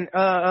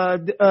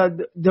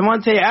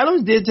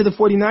Adams did to the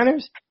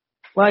 49ers.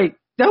 Like,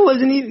 that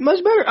wasn't even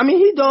much better. I mean,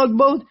 he dogged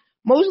both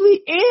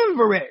Mosley and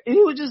Verrett. And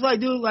he was just like,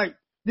 dude, like,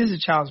 this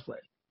is child's play.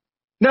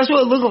 And that's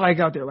what it looked like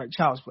out there, like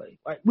child's play.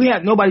 Like, we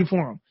had nobody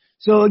for him.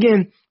 So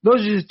again,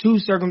 those are just two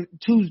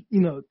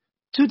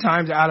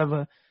times out of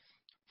a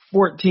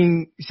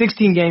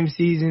 16 game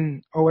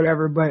season or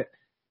whatever. But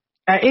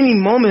at any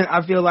moment,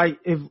 I feel like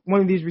if one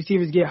of these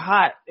receivers get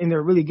hot and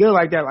they're really good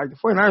like that, like the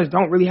 49ers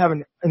don't really have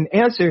an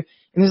answer.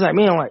 And it's like,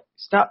 man, like,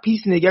 stop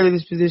piecing together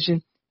this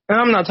position. And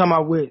I'm not talking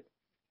about with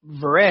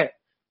Verrett,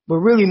 but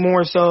really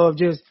more so of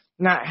just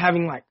not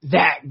having like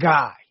that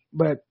guy.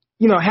 But,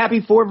 you know,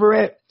 happy for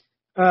Verrett.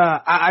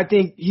 I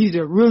think he's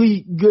a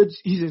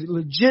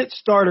legit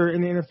starter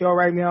in the NFL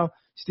right now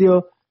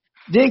still.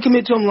 Didn't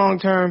commit to him long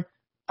term.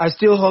 I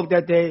still hope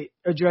that they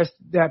address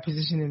that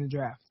position in the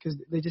draft because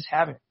they just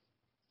haven't.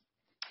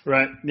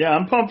 Right. Yeah,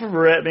 I'm pumped for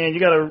Verrett, man. You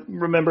got to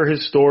remember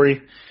his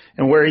story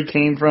and where he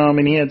came from.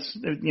 And he had,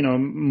 you know,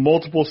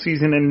 multiple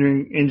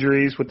season-ending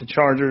injuries with the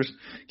Chargers.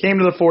 Came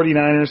to the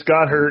 49ers,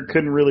 got hurt,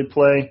 couldn't really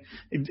play.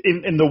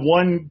 In the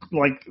one,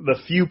 like, the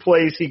few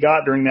plays he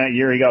got during that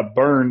year, he got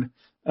burned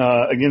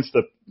against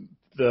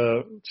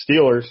the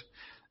Steelers.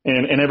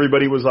 And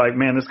everybody was like,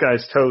 man, this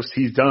guy's toast.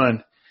 He's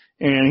done.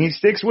 And he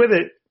sticks with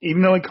it,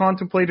 even though he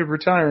contemplated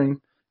retiring,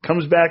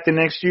 comes back the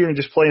next year and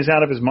just plays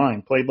out of his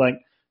mind. Played like,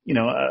 you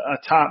know, a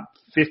top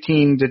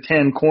 15 to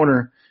 10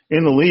 corner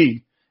in the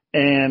league,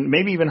 and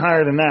maybe even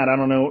higher than that. I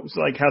don't know, it's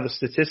like how the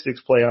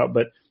statistics play out,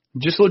 but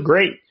just looked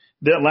great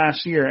that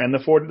last year. And the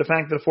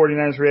fact that the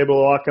 49ers were able to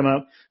lock him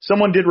up.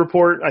 Someone did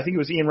report, I think it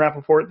was Ian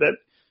Rappaport, that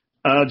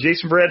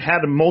Jason Verrett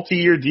had a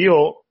multi-year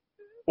deal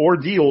or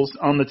deals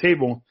on the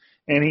table,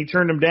 and he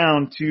turned him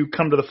down to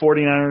come to the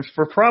 49ers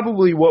for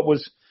probably what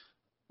was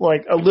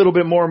like a little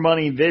bit more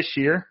money this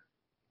year,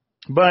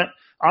 but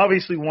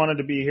obviously wanted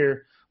to be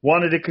here.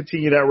 Wanted to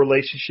continue that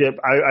relationship.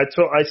 I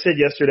said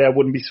yesterday I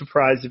wouldn't be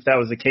surprised if that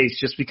was the case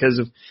just because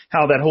of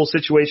how that whole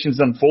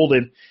situation's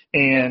unfolded.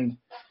 And,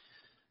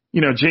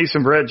 you know,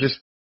 Jason Verrett just...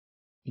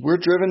 We're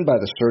driven by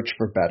the search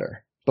for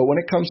better. But when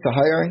it comes to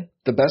hiring,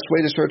 the best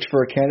way to search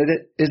for a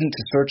candidate isn't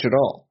to search at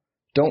all.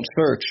 Don't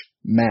search,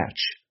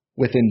 match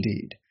with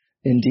Indeed.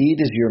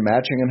 Indeed is your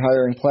matching and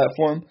hiring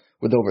platform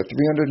with over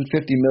 350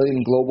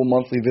 million global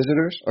monthly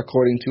visitors,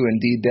 according to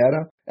Indeed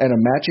data, and a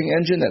matching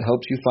engine that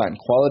helps you find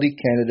quality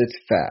candidates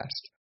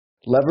fast.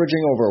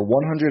 Leveraging over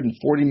 140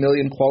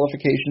 million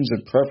qualifications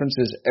and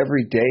preferences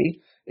every day,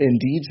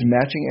 Indeed's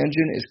matching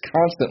engine is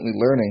constantly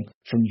learning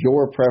from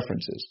your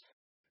preferences.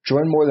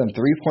 Join more than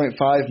 3.5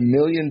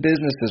 million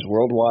businesses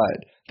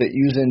worldwide that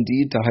use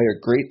Indeed to hire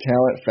great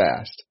talent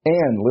fast.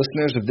 And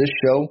listeners of this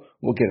show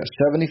will get a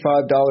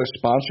 $75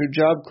 sponsored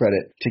job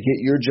credit to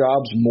get your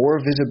jobs more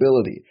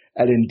visibility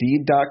at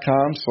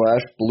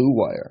Indeed.com/Blue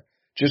Wire.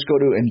 Just go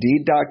to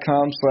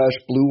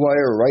Indeed.com/Blue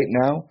Wire right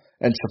now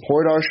and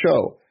support our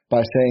show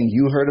by saying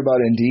you heard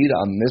about Indeed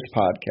on this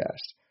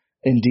podcast.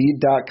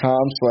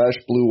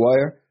 Indeed.com/Blue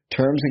Wire.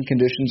 Terms and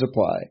conditions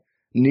apply.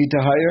 Need to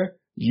hire?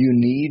 You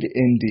need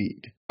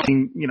Indeed.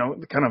 You know,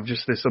 kind of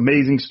just this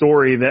amazing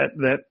story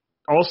that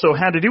also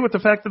had to do with the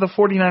fact that the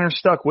 49ers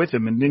stuck with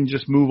him and didn't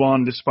just move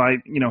on despite,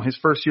 you know, his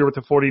first year with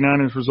the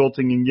 49ers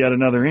resulting in yet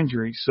another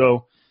injury.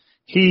 So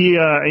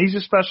he's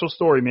a special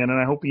story, man,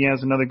 and I hope he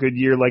has another good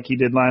year like he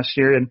did last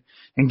year and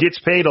gets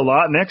paid a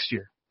lot next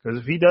year. Because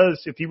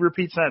if he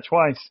repeats that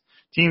twice,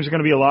 teams are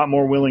going to be a lot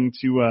more willing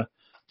to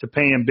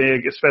pay him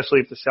big, especially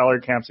if the salary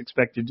cap's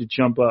expected to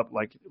jump up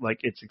like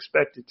it's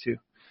expected to.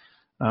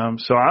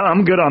 So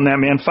I'm good on that,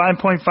 man.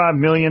 $5.5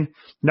 million.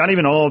 Not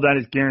even all of that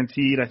is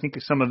guaranteed. I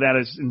think some of that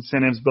is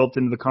incentives built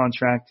into the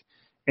contract.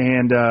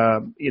 And,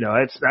 you know,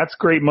 that's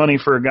great money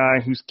for a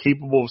guy who's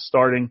capable of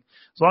starting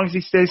as long as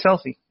he stays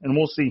healthy. And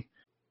we'll see.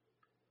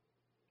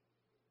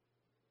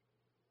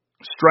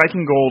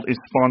 Striking Gold is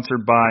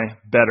sponsored by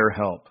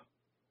BetterHelp.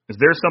 Is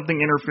there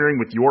something interfering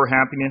with your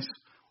happiness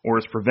or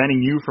is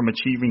preventing you from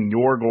achieving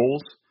your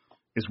goals?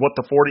 Is what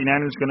the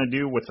 49ers going to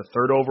do with the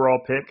 3rd overall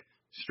pick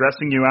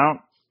stressing you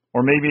out?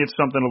 Or maybe it's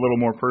something a little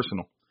more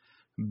personal.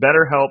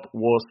 BetterHelp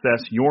will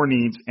assess your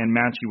needs and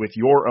match you with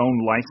your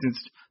own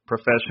licensed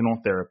professional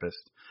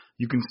therapist.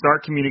 You can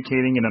start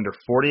communicating in under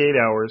 48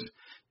 hours.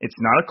 It's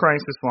not a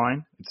crisis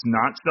line. It's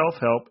not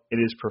self-help. It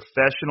is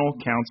professional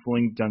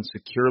counseling done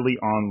securely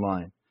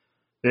online.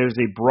 There's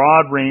a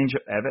broad range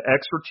of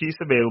expertise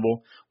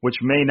available,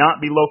 which may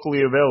not be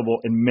locally available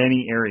in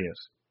many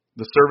areas.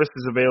 The service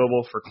is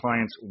available for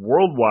clients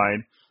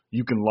worldwide.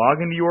 You can log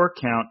into your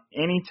account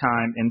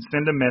anytime and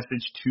send a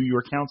message to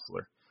your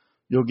counselor.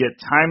 You'll get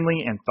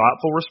timely and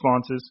thoughtful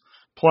responses.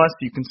 Plus,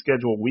 you can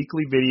schedule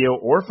weekly video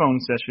or phone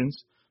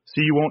sessions,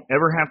 so you won't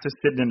ever have to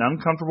sit in an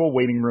uncomfortable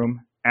waiting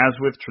room as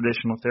with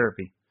traditional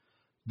therapy.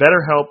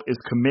 BetterHelp is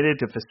committed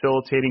to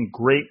facilitating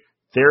great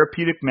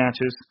therapeutic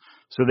matches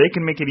so they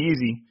can make it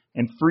easy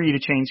and free to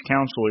change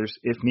counselors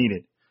if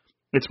needed.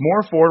 It's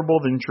more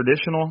affordable than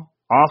traditional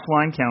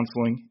offline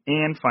counseling,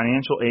 and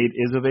financial aid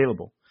is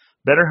available.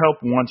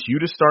 BetterHelp wants you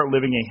to start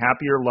living a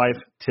happier life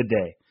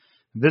today.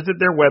 Visit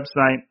their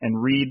website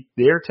and read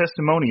their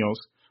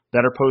testimonials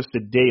that are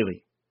posted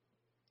daily.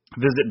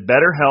 Visit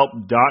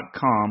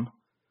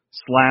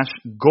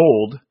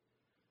BetterHelp.com/gold.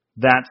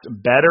 That's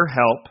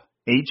BetterHelp,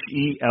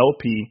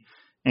 H-E-L-P,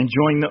 and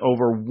join the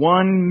over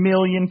 1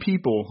 million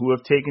people who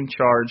have taken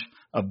charge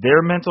of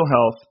their mental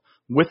health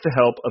with the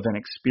help of an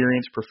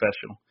experienced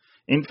professional.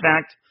 In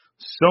fact,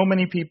 so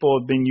many people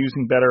have been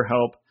using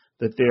BetterHelp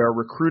that they are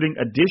recruiting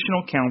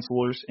additional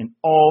counselors in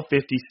all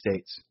 50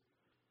 states.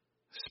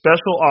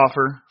 Special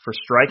offer for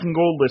Striking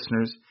Gold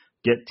listeners.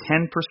 Get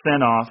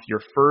 10% off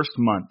your first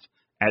month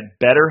at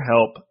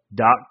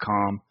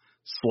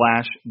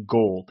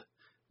BetterHelp.com/gold.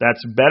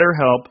 That's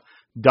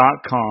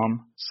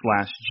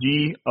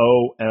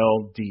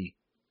BetterHelp.com/GOLD.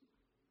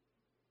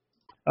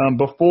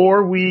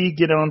 Before we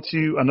get on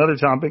to another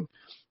topic,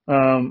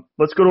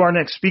 let's go to our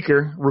next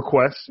speaker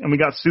request. And we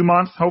got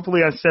Sumant.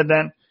 Hopefully I said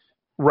that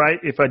right.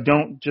 If I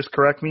don't, just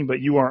correct me.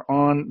 But you are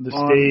on the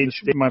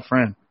stage, my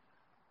friend.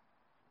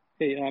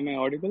 Hey, am I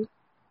audible?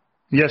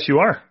 Yes, you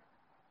are.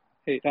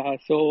 Hey, great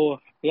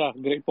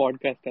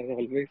podcast as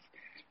always.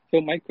 So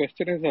my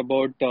question is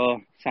about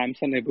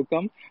Samson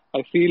Ebukam.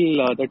 I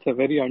feel that's a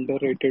very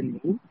underrated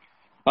move.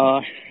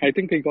 I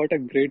think he got a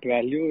great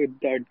value with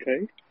that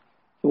guy.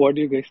 So what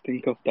do you guys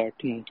think of that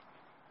move?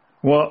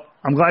 Well,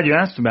 I'm glad you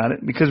asked about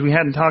it because we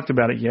hadn't talked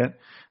about it yet.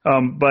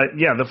 But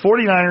yeah, the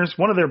 49ers,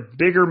 one of their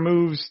bigger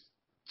moves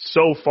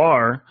so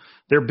far,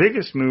 their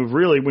biggest move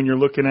really when you're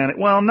looking at it,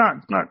 well,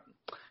 not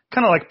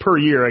kind of like per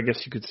year, I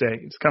guess you could say.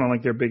 It's kind of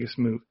like their biggest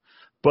move.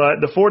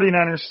 But the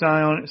 49ers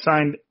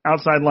signed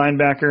outside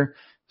linebacker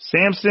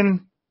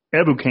Samson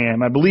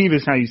Ebukam, I believe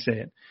is how you say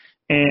it.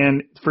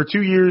 And for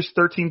 2 years,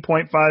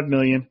 $13.5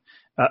 million.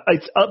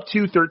 It's up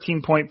to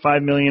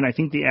 $13.5 million. I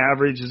think the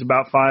average is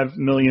about $5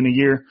 million a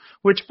year,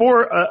 which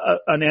for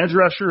an edge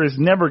rusher is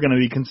never going to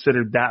be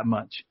considered that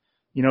much.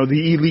 You know,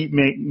 the elite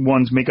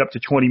ones make up to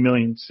 $20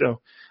 million.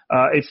 So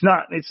it's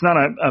not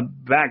a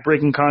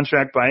back-breaking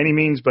contract by any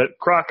means. But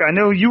Croc, I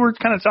know you were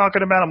kind of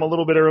talking about him a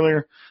little bit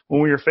earlier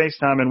when we were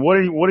FaceTiming.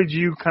 What did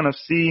you kind of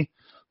see?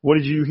 What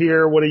did you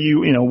hear? What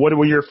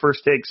were your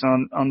first takes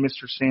on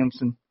Mr.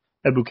 Samson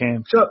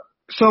Ebukam?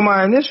 So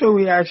my initial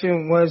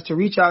reaction was to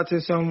reach out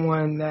to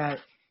someone that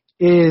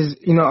is,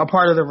 a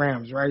part of the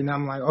Rams, right? And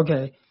I'm like,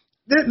 okay,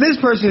 this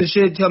person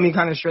should tell me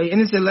kind of straight. And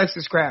it's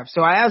Alexis Kraft.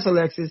 So I asked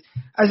Alexis,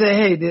 I said,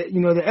 hey, the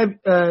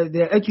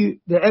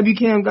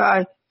Ebukam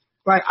guy,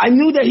 like I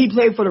knew that he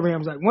played for the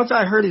Rams. Like once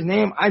I heard his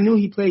name, I knew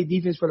he played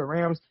defense for the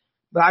Rams,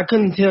 but I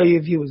couldn't tell you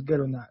if he was good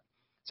or not.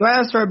 So I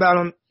asked her about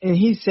him, and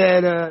she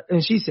said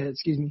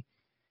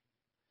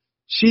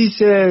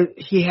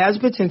he has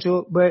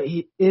potential, but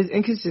he is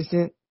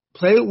inconsistent.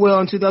 Played well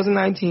in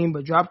 2019,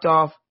 but dropped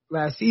off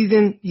last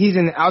season. He's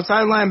an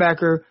outside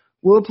linebacker,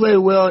 will play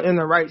well in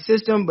the right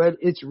system, but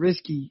it's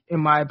risky, in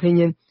my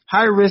opinion.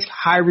 High risk,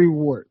 high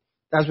reward.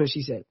 That's what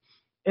she said.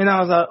 And I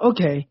was like,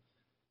 okay.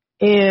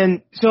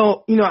 And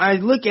so, I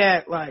look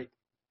at, like,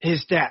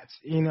 his stats,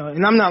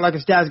 and I'm not like a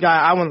stats guy.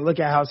 I want to look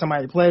at how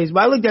somebody plays.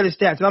 But I looked at his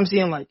stats, and I'm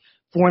seeing, like,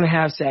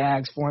 4.5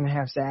 sacks,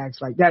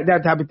 like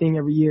that type of thing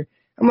every year.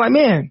 I'm like,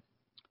 man,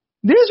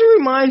 this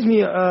reminds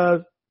me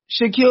of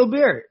Shaquille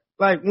Barrett.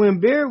 Like when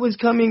Barrett was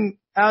coming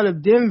out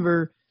of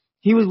Denver,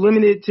 he was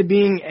limited to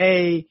being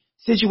a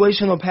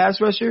situational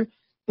pass rusher,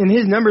 and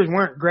his numbers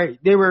weren't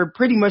great. They were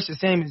pretty much the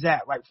same as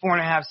that, like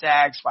 4.5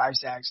 sacks, 5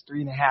 sacks,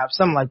 3.5,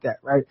 something like that,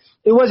 right?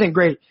 It wasn't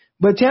great.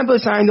 But Tampa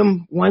signed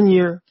him 1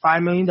 year,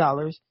 $5 million,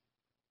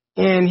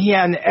 and he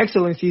had an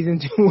excellent season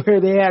to where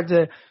they had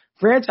to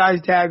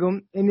franchise tag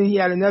him, and then he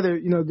had another,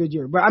 good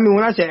year. But I mean,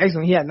 when I say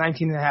excellent, he had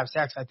 19.5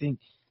 sacks, I think,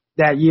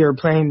 that year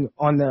playing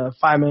on the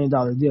 $5 million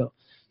deal.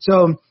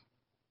 So,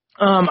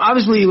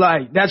 obviously,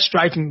 like, that's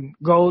striking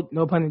gold,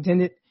 no pun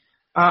intended.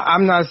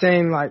 I'm not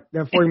saying, like,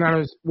 the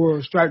 49ers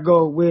will strike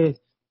gold with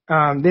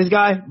this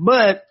guy,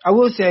 but I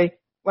will say,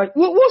 like,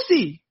 we'll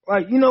see.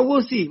 Like,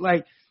 we'll see.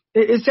 Like,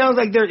 it sounds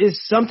like there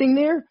is something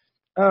there.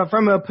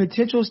 from a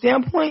potential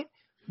standpoint,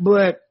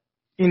 but,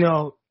 you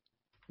know,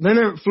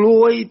 Leonard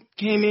Floyd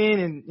came in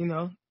and, you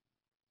know,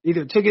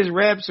 either took his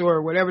reps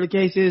or whatever the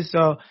case is.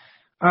 So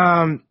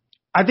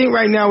I think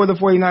right now where the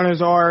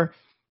 49ers are,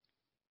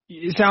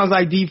 it sounds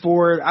like Dee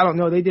Ford, I don't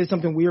know, they did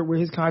something weird with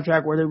his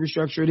contract where they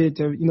restructured it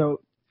to, you know,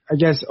 I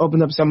guess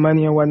open up some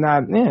money and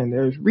whatnot. Man,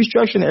 there's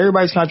restructuring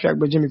everybody's contract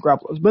but Jimmy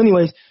Garoppolo's. But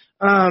anyways,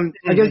 I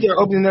guess they're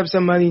opening up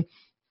some money.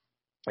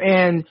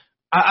 And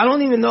I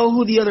don't even know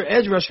who the other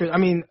edge rushers. I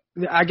mean,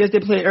 I guess they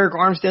play Eric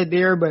Armstead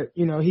there, but,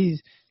 you know,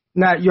 he's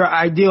not your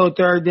ideal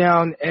third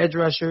down edge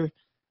rusher.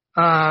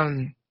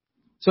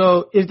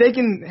 So if they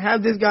can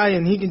have this guy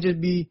and he can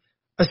just be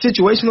a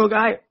situational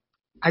guy,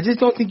 I just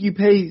don't think you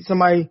pay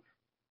somebody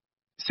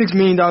 $6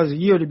 million a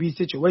year to be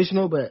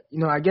situational. But, you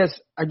know, I guess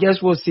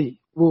we'll see.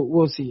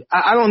 We'll see.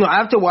 I don't know. I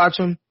have to watch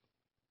him,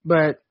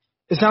 but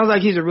it sounds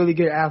like he's a really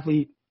good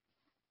athlete.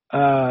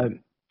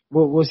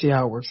 We'll see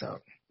how it works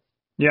out.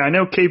 Yeah, I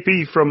know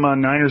KP from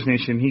Niners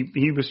Nation,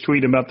 he was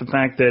tweeting about the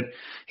fact that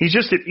he's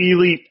just an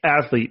elite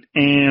athlete,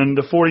 and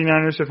the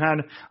 49ers have had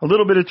a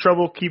little bit of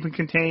trouble keeping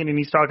contained, and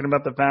he's talking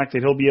about the fact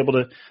that he'll be able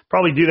to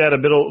probably do that a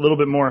little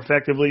bit more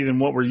effectively than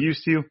what we're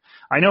used to.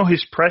 I know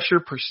his pressure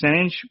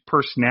percentage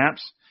per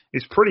snaps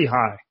is pretty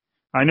high.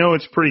 I know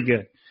it's pretty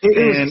good.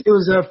 It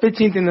was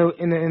 15th in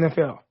the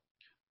NFL.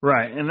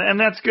 Right, and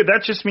that's good.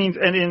 That just means,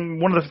 and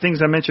one of the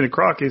things I mentioned at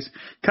Croc is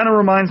kind of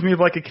reminds me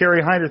of like a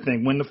Kerry Hyder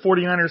thing. When the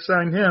 49ers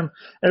signed him,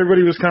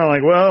 everybody was kind of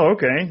like, well,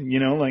 okay, you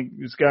know, like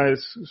this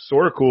guy's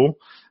sort of cool.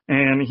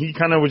 And he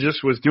kind of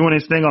was doing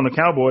his thing on the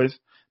Cowboys,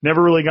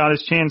 never really got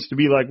his chance to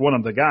be like one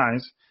of the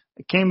guys.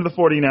 Came to the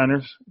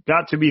 49ers,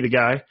 got to be the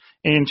guy,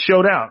 and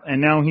showed out,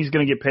 and now he's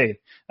going to get paid.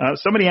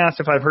 Somebody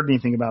asked if I've heard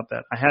anything about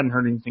that. I hadn't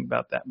heard anything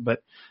about that,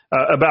 but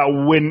about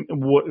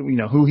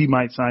who he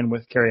might sign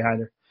with, Kerry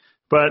Hyder.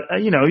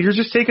 But, you know, you're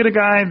just taking a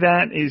guy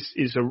that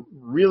is a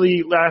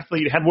really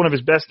athlete, had one of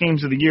his best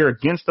games of the year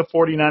against the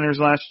 49ers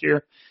last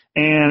year,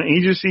 and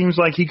he just seems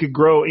like he could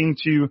grow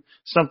into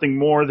something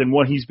more than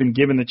what he's been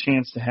given the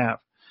chance to have.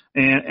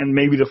 And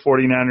maybe the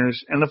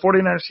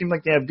 49ers seem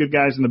like they have good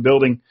guys in the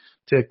building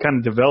to kind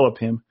of develop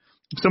him.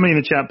 Somebody in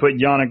the chat put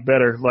Yannick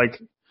better.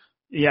 Like,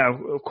 yeah,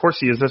 of course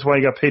he is. That's why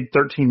he got paid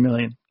 $13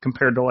 million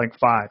compared to like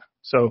 $5 million.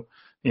 So,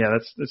 yeah,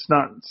 that's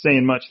not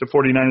saying much. The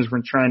 49ers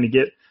were trying to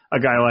get a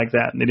guy like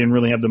that, and they didn't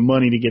really have the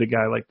money to get a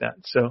guy like that.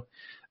 So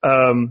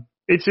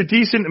it's a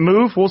decent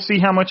move. We'll see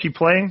how much he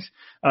plays.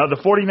 The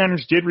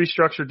 49ers did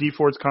restructure Dee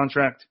Ford's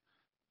contract,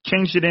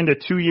 changed it into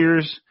 2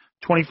 years,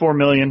 $24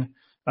 million.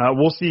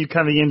 We'll see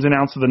kind of the ins and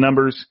outs of the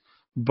numbers,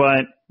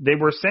 but they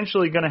were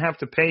essentially going to have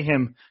to pay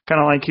him kind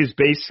of like his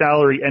base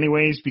salary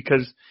anyways,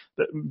 because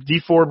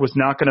Dee Ford was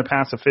not going to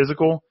pass a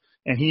physical,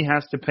 and he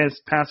has to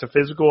pass a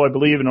physical, I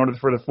believe, in order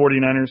for the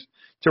 49ers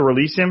to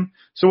release him.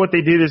 So what they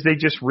did is they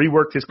just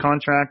reworked his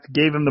contract,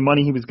 gave him the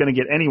money he was going to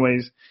get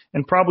anyways,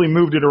 and probably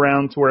moved it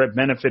around to where it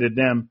benefited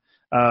them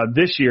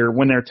this year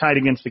when they're tied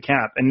against the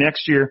cap. And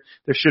next year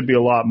there should be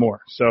a lot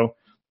more. So,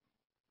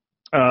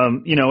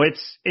 you know,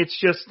 it's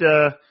just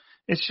a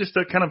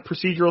kind of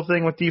procedural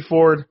thing with Dee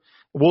Ford.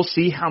 We'll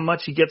see how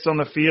much he gets on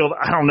the field.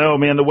 I don't know,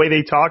 man. The way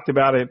they talked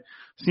about it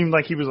seemed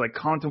like he was like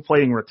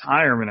contemplating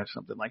retirement or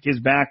something. Like his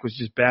back was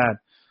just bad.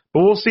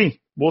 But we'll see.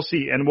 We'll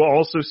see. And we'll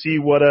also see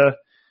what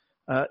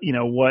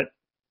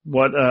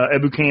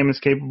Ebukam is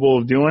capable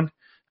of doing.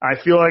 I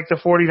feel like the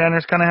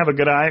 49ers kind of have a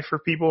good eye for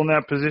people in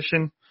that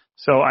position.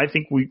 So I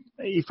think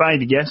if I had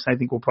to guess, I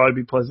think we'll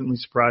probably be pleasantly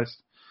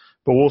surprised.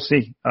 But we'll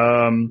see.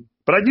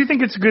 But I do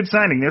think it's a good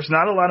signing. There's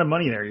not a lot of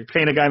money there. You're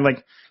paying a guy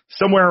like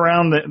somewhere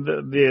around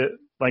the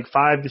like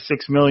 $5 to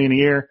 $6 million a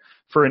year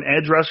for an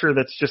edge rusher.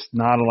 That's just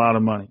not a lot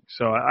of money.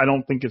 So I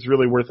don't think it's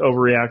really worth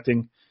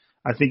overreacting.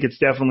 I think it's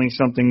definitely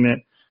something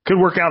that could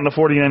work out in the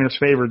 49ers'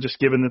 favor, just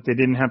given that they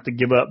didn't have to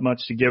give up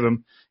much to give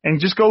him. And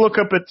just go look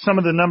up at some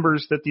of the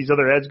numbers that these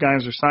other edge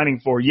guys are signing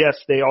for.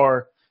 Yes, they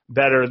are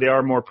better. They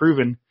are more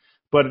proven,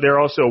 but they're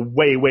also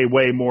way, way,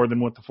 way more than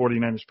what the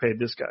 49ers paid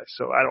this guy.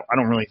 So I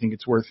don't really think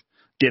it's worth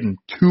getting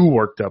too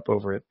worked up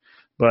over it.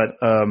 But,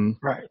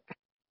 right.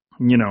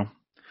 You know,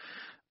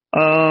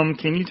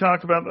 can you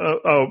talk about,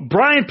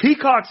 Brian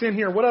Peacock's in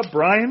here. What up,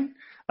 Brian?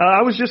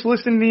 I was just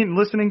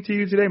listening to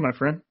you today, my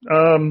friend.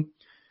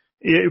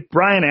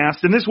 Brian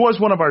asked, and this was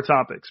one of our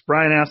topics.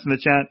 Brian asked in the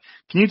chat,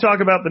 can you talk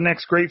about the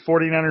next great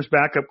 49ers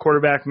backup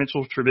quarterback,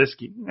 Mitchell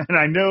Trubisky? And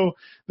I know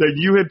that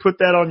you had put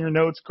that on your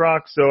notes,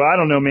 Croc, so I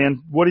don't know,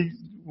 man.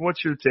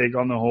 What's your take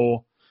on the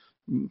whole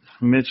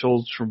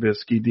Mitchell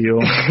Trubisky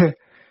deal?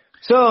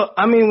 So,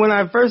 I mean, when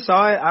I first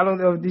saw it, I don't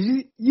know,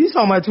 did you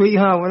saw my tweet,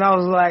 huh? When I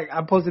was like,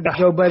 I posted the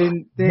Joe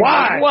Budden thing.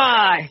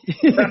 Why?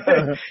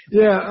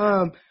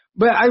 Yeah,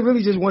 but I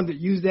really just wanted to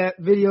use that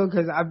video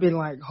because I've been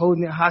like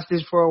holding it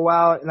hostage for a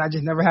while and I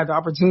just never had the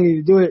opportunity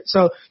to do it.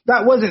 So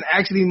that wasn't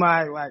actually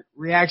my like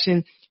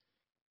reaction.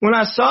 When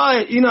I saw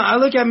it, you know, I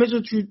look at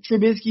Mitchell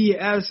Trubisky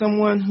as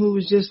someone who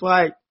was just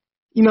like,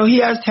 you know,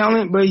 he has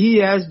talent, but he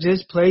has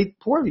just played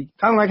poorly.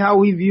 Kind of like how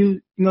we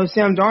view, you know,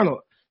 Sam Darnold.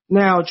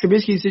 Now,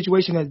 Trubisky's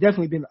situation has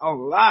definitely been a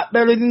lot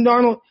better than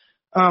Darnold.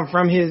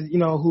 from his,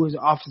 who his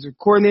offensive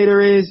coordinator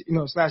is,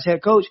 /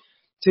 head coach,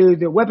 to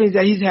the weapons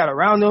that he's had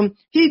around him.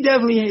 He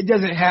definitely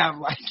doesn't have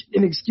like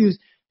an excuse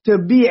to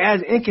be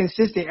as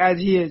inconsistent as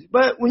he is.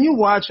 But when you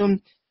watch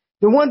him,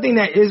 the one thing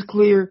that is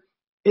clear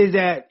is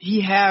that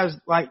he has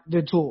like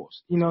the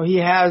tools. He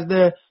has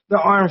the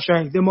arm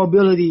strength, the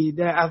mobility,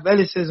 the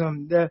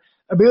athleticism, the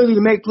ability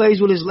to make plays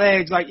with his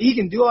legs. Like, he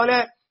can do all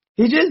that.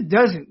 He just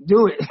doesn't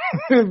do it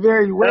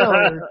very well.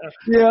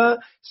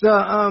 So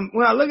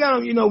when I look at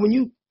him, when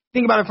you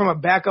think about it from a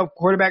backup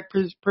quarterback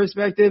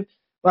perspective,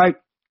 like,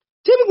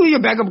 typically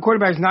your backup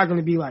quarterback is not going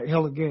to be like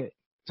hella good.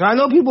 So I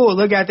know people will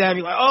look at that and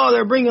be like, oh,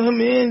 they're bringing him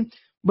in.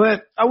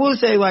 But I will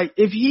say, like,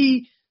 if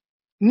he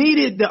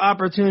needed the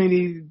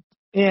opportunity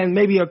and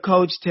maybe a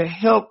coach to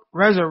help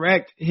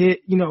resurrect his,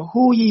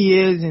 who he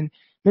is and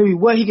maybe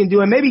what he can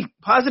do and maybe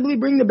possibly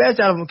bring the best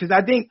out of him, because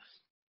I think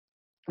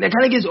that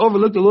kind of gets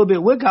overlooked a little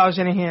bit with Kyle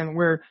Shanahan,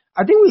 where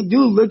I think we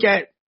do look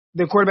at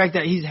the quarterback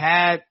that he's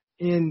had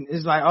and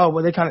it's like, oh,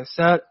 well, they kind of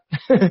suck,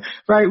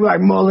 right?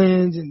 Like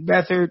Mullins and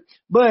Beathard.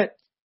 But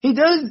he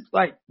does,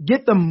 like,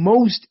 get the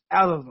most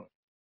out of them.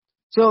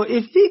 So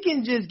if he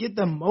can just get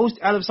the most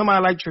out of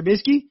somebody like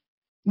Trubisky,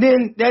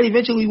 then that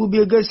eventually will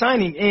be a good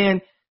signing.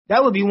 And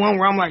that would be one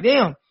where I'm like,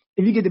 damn,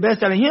 if you get the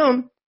best out of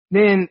him,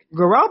 then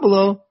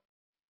Garoppolo,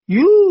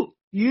 you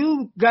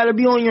got to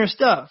be on your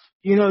stuff,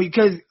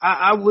 because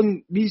I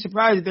wouldn't be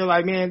surprised if they're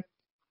like, man,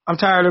 I'm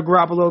tired of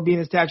Garoppolo being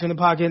a statue in the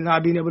pocket and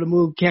not being able to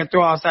move, can't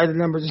throw outside the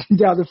numbers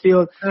down the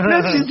field.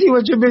 Let's just see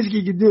what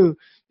Trubisky can do,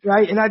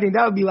 right? And I think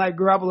that would be like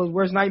Garoppolo's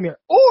worst nightmare.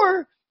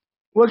 Or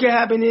what can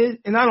happen is,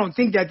 and I don't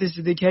think that this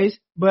is the case,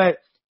 but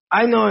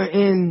I know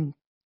in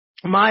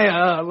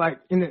my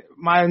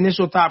my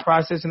initial thought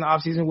process in the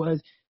offseason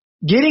was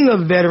getting a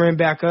veteran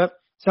backup,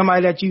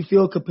 somebody that you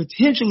feel could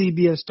potentially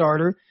be a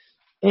starter.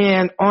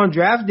 And on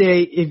draft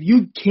day, if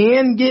you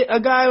can get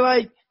a guy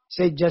like,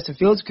 say, Justin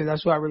Fields, because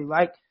that's what I really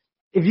like,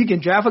 if you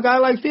can draft a guy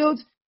like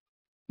Fields,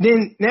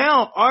 then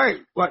now, all right,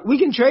 like, we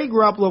can trade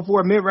Garoppolo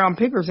for a mid-round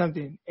pick or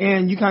something,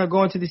 and you kind of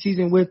go into the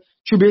season with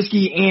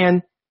Trubisky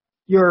and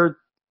your,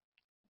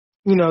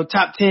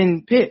 top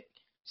 10 pick.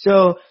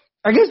 So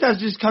I guess that's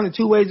just kind of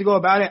two ways to go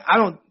about it. I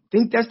don't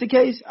think that's the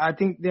case. I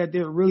think that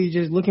they're really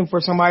just looking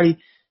for somebody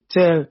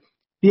to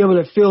be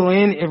able to fill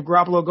in if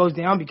Garoppolo goes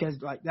down,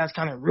 because like that's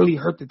kind of really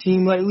hurt the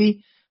team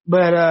lately.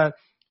 But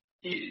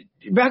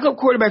backup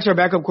quarterbacks are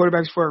backup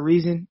quarterbacks for a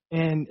reason,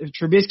 and if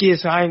Trubisky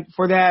is signed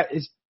for that,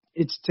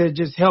 it's to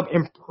just help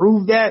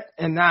improve that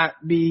and not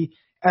be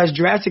as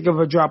drastic of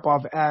a drop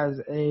off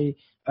as a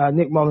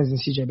Nick Mullins and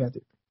CJ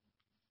Beathard.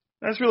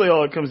 That's really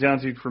all it comes down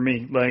to for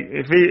me. Like,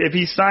 if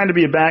he's signed to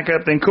be a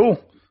backup, then cool.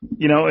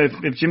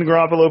 If Jimmy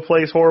Garoppolo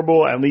plays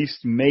horrible, at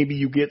least maybe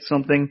you get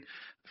something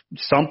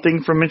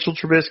from Mitchell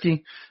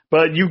Trubisky.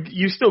 But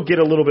you still get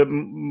a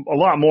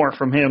lot more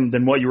from him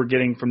than what you were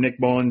getting from Nick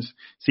Mullins,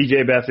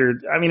 CJ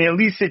Beathard. I mean, at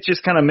least it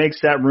just kind of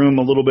makes that room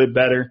a little bit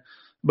better.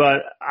 But,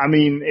 I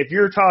mean, if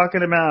you're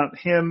talking about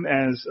him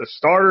as a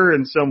starter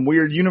in some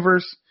weird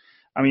universe,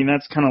 I mean,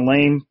 that's kind of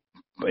lame.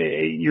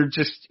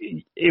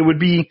 It would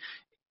be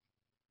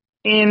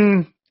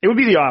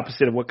the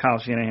opposite of what Kyle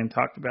Shanahan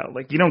talked about.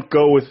 Like, you don't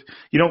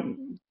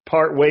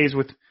part ways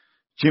with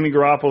Jimmy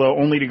Garoppolo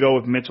only to go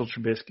with Mitchell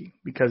Trubisky,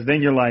 because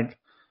then you're like,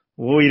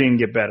 well, we didn't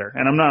get better.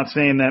 And I'm not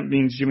saying that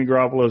means Jimmy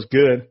Garoppolo is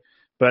good,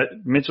 but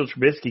Mitchell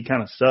Trubisky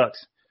kind of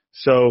sucks.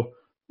 So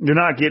you're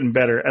not getting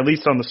better, at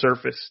least on the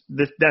surface.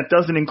 That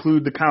doesn't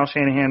include the Kyle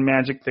Shanahan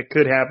magic that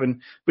could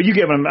happen, but you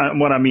get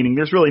what I'm meaning.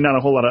 There's really not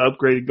a whole lot of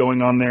upgrade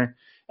going on there.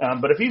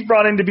 But if he's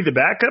brought in to be the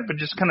backup and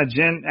just kind of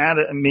add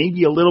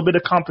maybe a little bit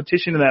of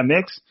competition to that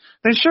mix,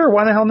 then sure,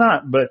 why the hell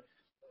not? But,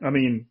 I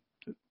mean,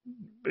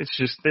 it's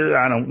just there's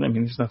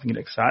nothing to get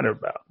excited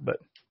about. But,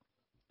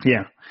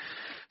 yeah.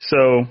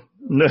 So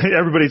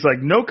everybody's like,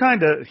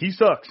 he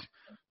sucks.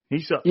 He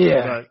sucks.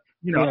 Yeah.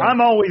 But,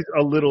 I'm always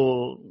a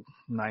little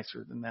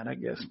nicer than that, I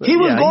guess. But, he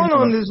was going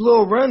on this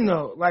little run,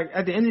 though. Like,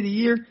 at the end of the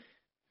year,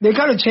 they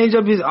kind of changed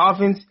up his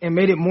offense and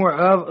made it more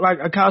of like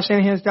a Kyle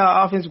Shanahan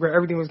style offense where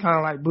everything was kind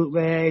of like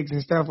bootlegs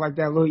and stuff like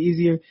that, a little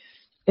easier.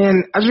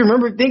 And I just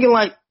remember thinking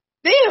like,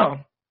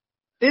 damn,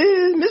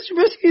 is Mr.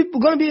 Trubisky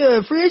going to be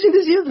a free agent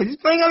this year? Because he's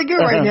playing out of good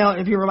right now.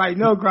 And people were like,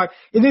 no, Croc.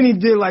 And then he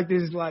did like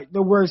this, like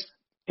the worst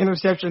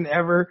interception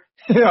ever.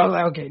 I was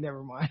like, okay,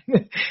 never mind.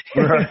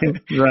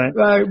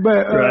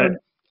 Right.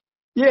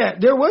 Yeah,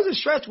 there was a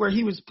stretch where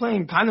he was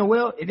playing kind of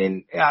well. And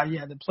then,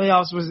 the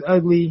playoffs was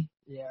ugly.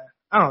 Yeah.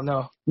 I don't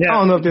know. Yeah. I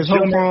don't know if there's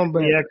hope for him,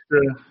 but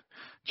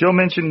Joe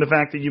mentioned the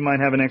fact that you might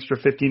have an extra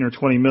 15 or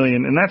 20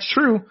 million, and that's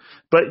true,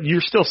 but you're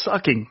still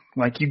sucking.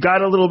 Like, you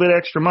got a little bit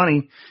extra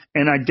money,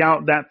 and I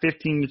doubt that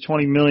 15 to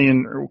 20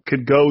 million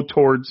could go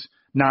towards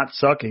not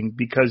sucking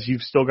because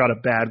you've still got a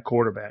bad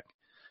quarterback.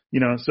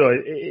 So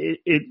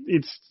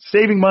it's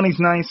saving money's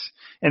nice,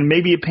 and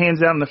maybe it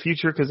pans out in the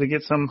future because they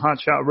get some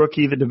hotshot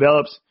rookie that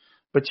develops,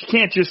 but you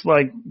can't just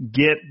like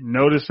get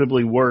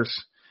noticeably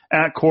worse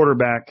at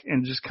quarterback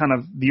and just kind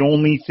of the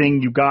only thing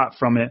you got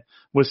from it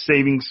was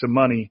saving some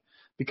money,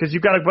 because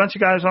you've got a bunch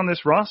of guys on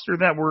this roster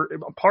that were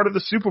a part of the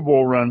Super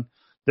Bowl run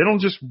They don't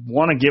just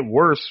want to get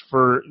worse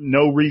for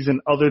no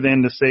reason other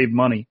than to save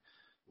money.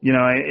 You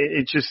know,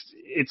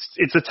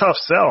 it's a tough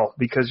sell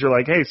because you're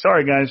like, hey,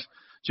 sorry guys,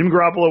 Jimmy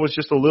Garoppolo was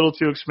just a little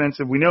too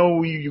expensive. We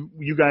know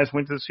you guys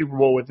went to the Super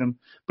Bowl with him,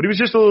 but he was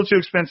just a little too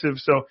expensive.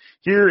 So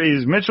here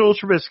is Mitchell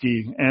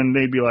Trubisky, and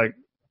they'd be like,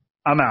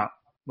 I'm out.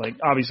 Like,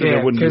 obviously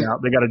they wouldn't be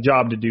out. They got a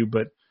job to do,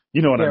 but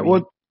you know what I mean.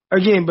 Well,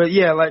 again, but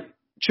yeah, like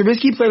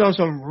Trubisky played on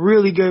some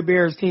really good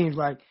Bears teams,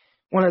 like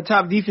one of the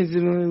top defenses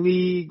in the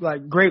league,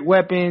 like great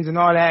weapons and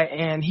all that,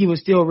 and he was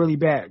still really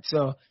bad.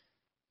 So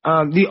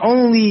the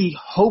only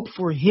hope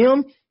for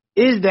him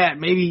is that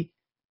maybe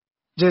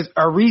just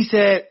a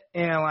reset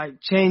and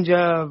like change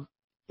of,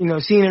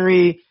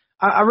 scenery.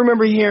 I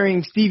remember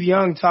hearing Steve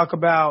Young talk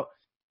about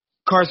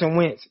Carson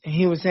Wentz, and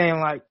he was saying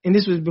like, and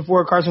this was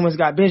before Carson Wentz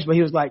got benched, but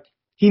he was like,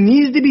 he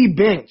needs to be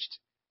benched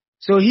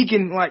so he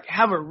can like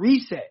have a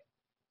reset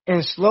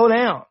and slow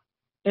down.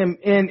 And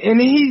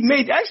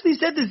he actually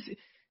said this,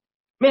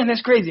 man,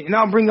 that's crazy. And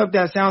I'll bring up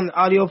that sound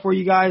audio for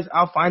you guys.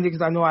 I'll find it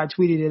because I know I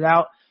tweeted it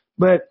out,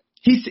 but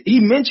he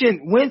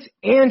mentioned Wentz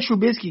and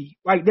Trubisky.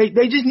 Like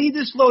they just need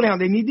to slow down.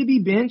 They need to be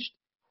benched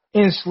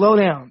and slow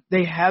down.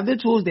 They have the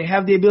tools. They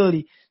have the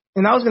ability.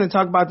 And I was going to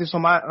talk about this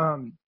on my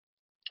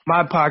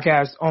my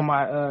podcast on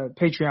my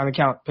Patreon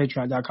account,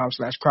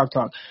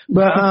 patreon.com/croctalk.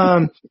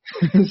 But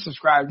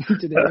subscribe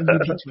to the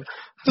MVP.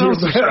 Don't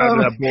subscribe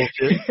to that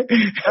bullshit.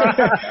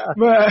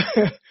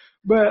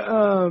 but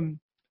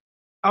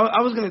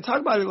I was going to talk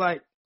about it.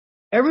 Like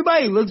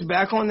everybody looks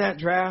back on that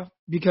draft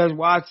because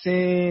Watson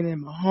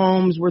and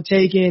Mahomes were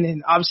taken,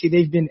 and obviously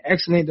they've been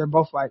excellent. They're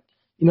both like,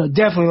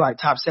 definitely like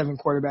top 7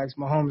 quarterbacks.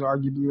 Mahomes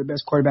arguably the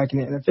best quarterback in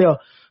the NFL.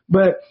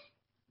 But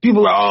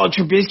people are,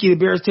 Trubisky, the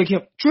Bears took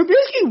him.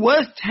 Trubisky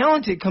was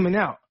talented coming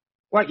out.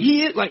 Like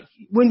he is, like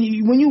when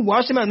you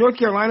watched him at North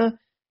Carolina,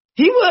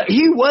 he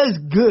was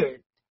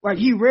good. Like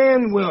he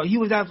ran well. He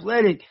was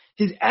athletic.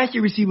 His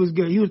accuracy was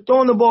good. He was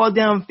throwing the ball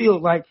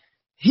downfield. Like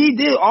he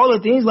did all the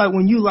things like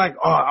when you like,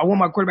 I want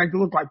my quarterback to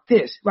look like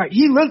this. Like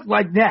he looked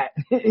like that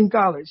in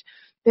college.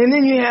 And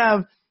then you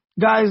have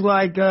guys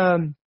like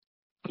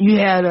you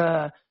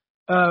had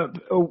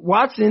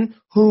Watson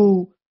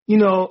who,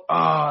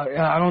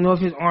 I don't know if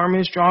his arm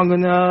is strong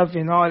enough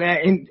and all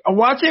that. And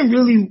Watson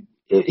really,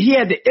 he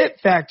had the it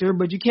factor,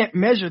 but you can't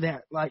measure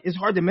that. Like it's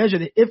hard to measure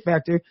the it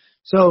factor.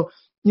 So,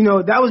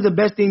 that was the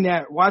best thing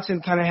that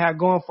Watson kind of had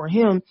going for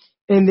him.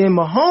 And then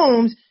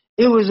Mahomes,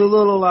 it was a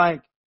little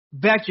like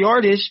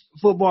backyardish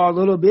football a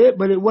little bit,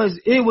 but it was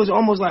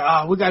almost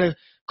like, we got to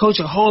coach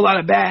a whole lot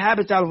of bad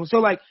habits out of him. So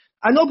like,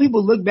 I know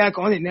people look back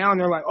on it now and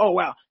they're like, oh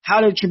wow, how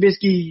did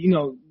Trubisky,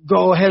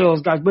 go ahead of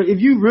those guys? But if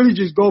you really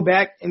just go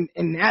back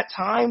in that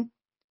time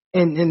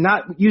and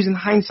not using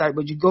hindsight,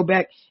 but you go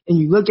back and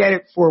you look at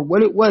it for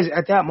what it was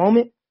at that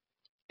moment,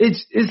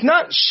 it's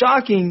not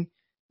shocking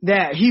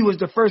that he was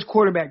the first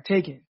quarterback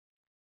taken.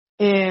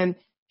 And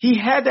he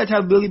had that type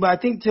of ability, but I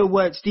think to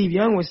what Steve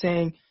Young was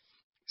saying,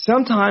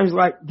 sometimes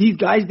like these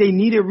guys, they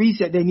need a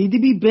reset. They need to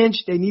be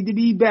benched. They need to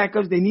be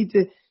backups. They need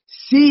to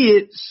see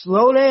it,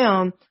 slow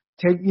down,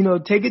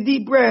 take a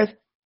deep breath,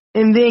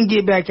 and then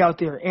get back out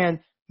there. And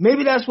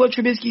maybe that's what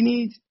Trubisky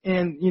needs.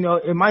 And,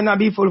 it might not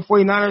be for the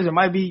 49ers. It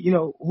might be,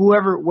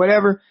 whoever,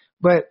 whatever.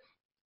 But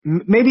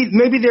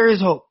maybe there is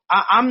hope.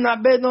 I'm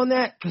not betting on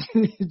that because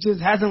it just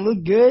hasn't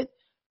looked good.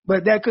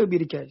 But that could be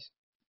the case.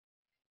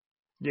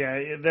 Yeah,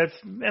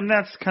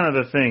 that's kind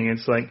of the thing.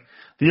 It's like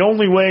the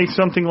only way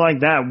something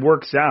like that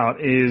works out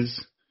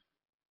is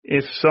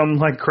if some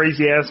like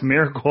crazy ass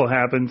miracle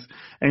happens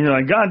and you're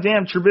like, God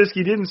damn,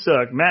 Trubisky didn't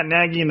suck. Matt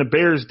Nagy and the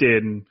Bears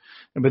did.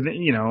 But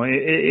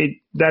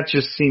that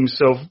just seems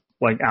so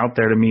like out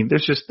there to me.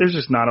 There's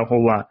just not a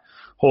whole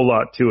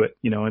lot to it.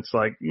 It's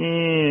like,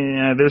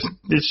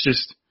 it's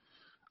just,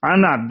 I'm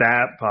not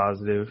that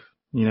positive.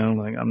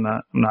 Like I'm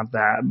not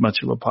that much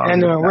of a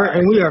positive.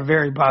 And we are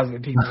very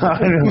positive people. I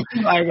don't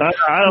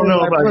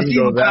know if I can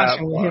go that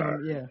far.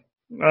 Yeah.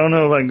 I don't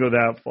know if I can go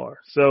that far.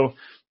 So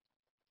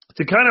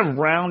to kind of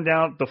round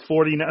out the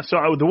 49ers, so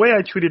the way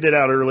I tweeted it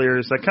out earlier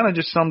is I kind of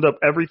just summed up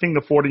everything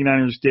the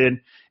 49ers did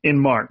in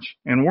March.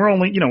 And we're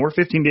only, we're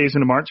 15 days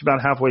into March,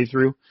 about halfway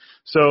through.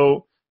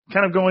 So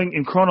kind of going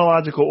in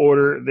chronological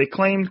order, they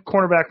claimed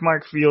cornerback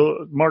Mark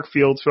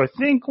Fields, who I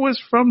think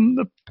was from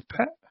the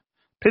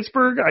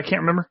Pittsburgh, I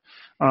can't remember.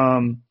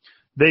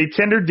 They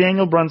tendered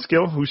Daniel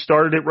Brunskill, who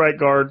started at right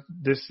guard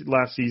this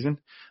last season.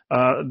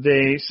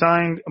 They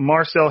signed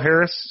Marcel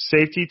Harris,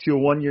 safety, to a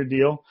 1-year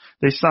deal.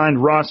 They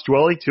signed Ross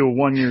Dwelley to a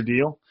 1-year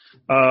deal.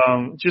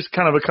 Just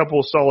kind of a couple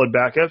of solid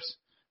backups.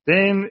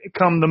 Then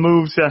come the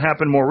moves that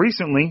happened more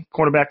recently.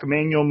 Cornerback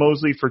Emmanuel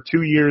Mosley for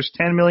 2 years,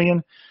 $10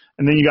 million.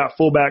 And then you got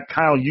fullback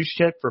Kyle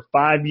Juszczyk for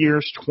 5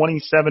 years,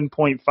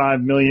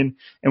 $27.5 million.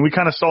 And we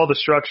kind of saw the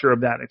structure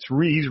of that.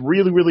 He's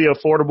really, really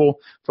affordable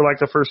for like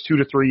the first 2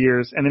 to 3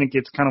 years. And then it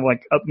gets kind of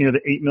like up near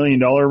the $8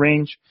 million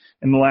range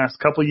in the last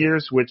couple of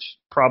years, which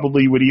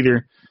probably would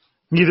either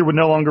would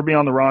no longer be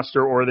on the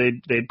roster or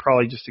they'd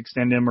probably just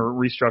extend him or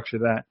restructure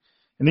that.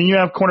 And then you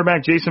have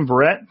cornerback Jason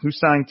Verrett, who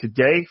signed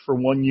today for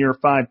 1 year,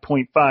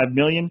 $5.5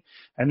 million.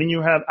 And then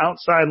you have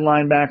outside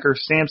linebacker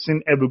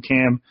Samson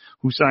Ebukam,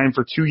 who signed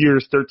for 2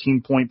 years,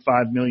 $13.5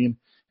 million.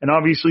 And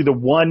obviously the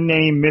one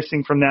name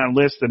missing from that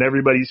list that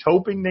everybody's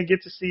hoping they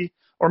get to see,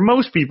 or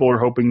most people are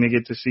hoping they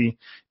get to see,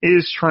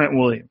 is Trent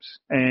Williams.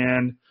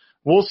 And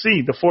we'll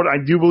see. I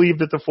do believe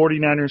that the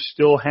 49ers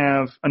still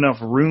have enough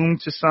room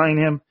to sign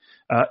him.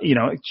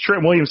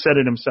 Trent Williams said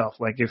it himself.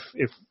 Like if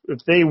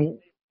they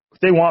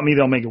want me,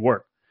 they'll make it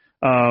work.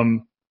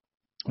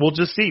 We'll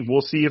just see.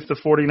 We'll see if the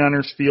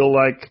 49ers feel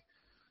like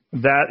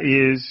that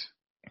is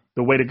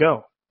the way to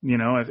go.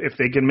 If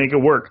they can make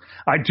it work.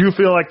 I do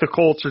feel like the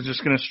Colts are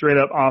just going to straight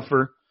up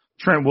offer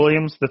Trent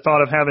Williams. The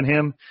thought of having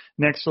him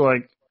next to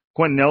like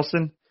Quentin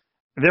Nelson,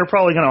 they're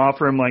probably going to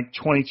offer him like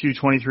 $22,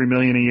 $23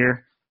 million a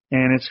year.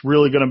 And it's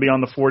really going to be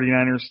on the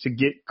 49ers to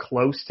get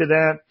close to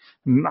that.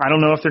 I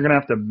don't know if they're going to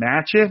have to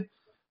match it,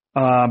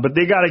 but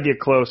they got to get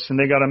close and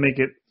they got to make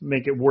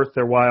it worth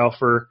their while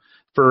for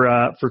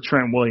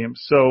Trent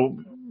Williams. So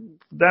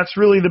that's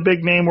really the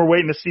big name. We're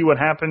waiting to see what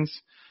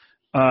happens.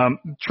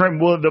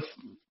 Trent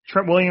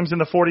Williams and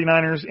the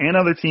 49ers and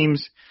other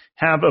teams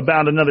have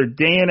about another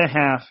day and a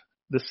half,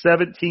 the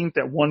 17th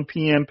at 1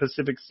 p.m.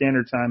 Pacific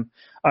Standard Time,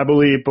 I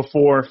believe,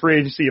 before free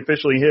agency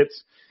officially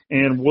hits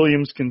and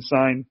Williams can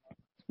sign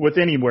with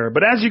anywhere.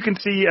 But as you can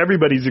see,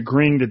 everybody's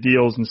agreeing to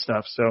deals and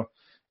stuff. So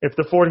if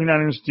the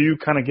 49ers do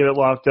kind of get it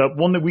locked up,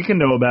 we can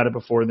know about it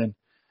before then.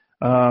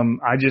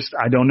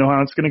 I don't know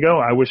how it's going to go.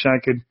 I wish I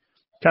could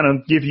kind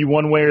of give you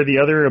one way or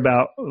the other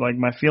about like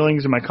my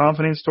feelings and my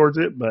confidence towards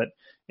it, but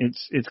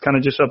it's kind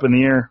of just up in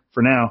the air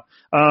for now.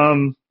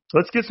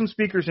 Let's get some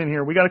speakers in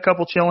here. We got a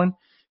couple chilling.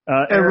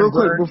 Hey, real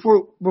quick,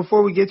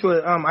 before we get to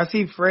it, I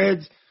see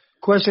Fred's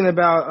question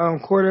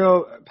about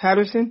Cordell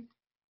Patterson,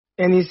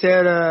 and he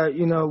said,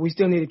 we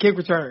still need a kick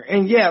returner.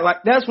 And yeah, like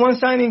that's one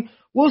signing.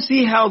 We'll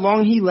see how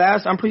long he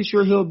lasts. I'm pretty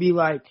sure he'll be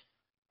like,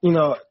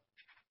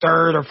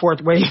 third or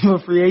fourth wave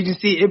of free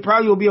agency. It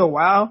probably will be a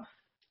while,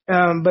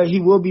 but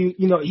he will be.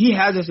 He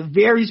has this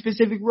very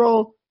specific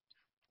role.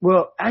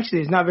 Well,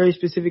 actually, it's not very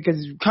specific because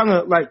it's kind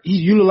of like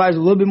he's utilized a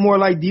little bit more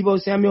like Deebo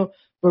Samuel,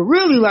 but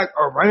really like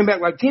a running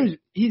back. Like teams,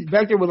 he's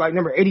back there with like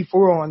number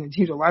 84 on, and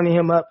teams are lining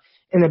him up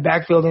in the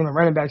backfield in the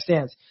running back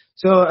stance.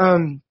 So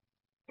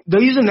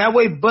they'll use him that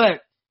way,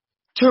 but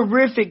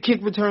terrific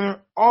kick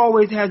returner,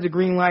 always has the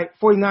green light.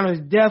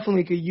 49ers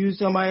definitely could use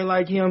somebody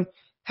like him.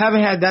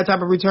 Haven't had that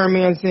type of return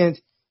man since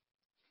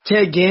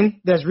Ted Ginn.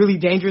 That's really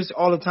dangerous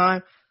all the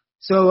time.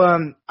 So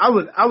I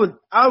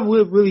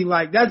would really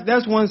like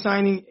that's one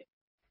signing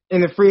in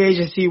the free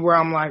agency where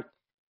I'm like,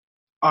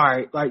 all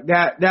right, like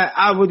that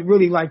I would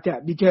really like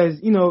that because,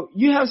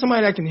 you have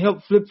somebody that can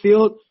help flip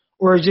field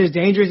or is just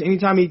dangerous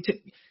anytime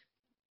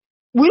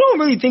we don't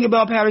really think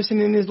about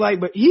Patterson in this light,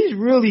 but he's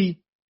really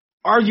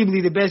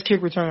arguably the best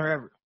kick returner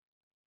ever.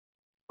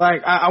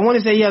 Like, I want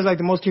to say he has like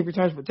the most kick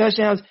returns for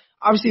touchdowns.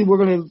 Obviously, we're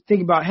going to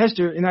think about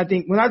Hester, and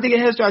when I think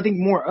of Hester, I think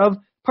more of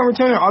punt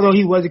returner, although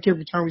he was a kick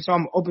returner. We saw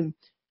him open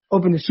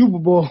the Super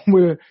Bowl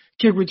with a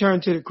kick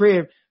return to the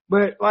crib.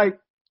 But, like,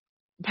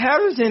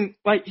 Patterson,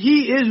 like,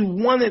 he is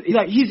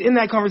he's in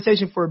that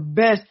conversation for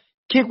best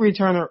kick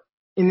returner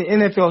in the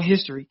NFL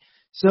history.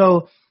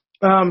 So,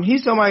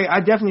 he's somebody I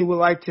definitely would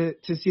like to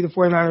see the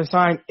 49ers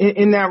sign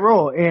in that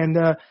role. And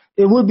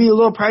it would be a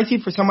little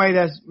pricey for somebody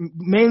that's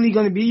mainly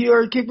going to be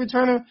your kick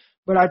returner,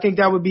 but I think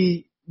that would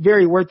be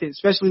very worth it,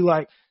 especially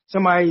like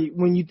somebody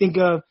when you think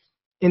of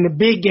in the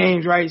big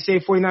games, right, say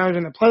 49ers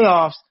in the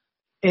playoffs,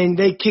 and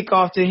they kick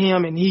off to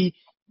him and he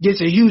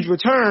gets a huge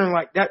return,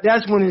 like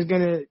that's when it's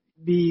going to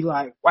be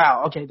like,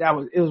 wow, okay,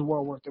 it was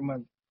well worth the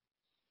money.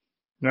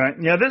 Right.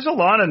 Yeah, there's a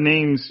lot of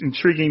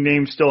intriguing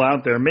names still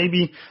out there.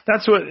 Maybe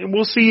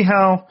we'll see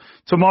how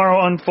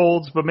tomorrow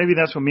unfolds, but maybe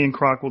that's what me and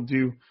Croc will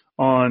do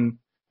on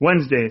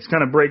Wednesdays,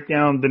 kind of break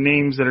down the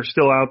names that are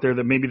still out there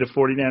that maybe the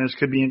 49ers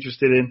could be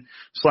interested in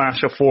 /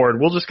 afford.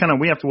 We'll just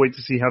we have to wait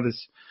to see how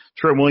this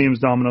Trent Williams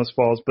dominoes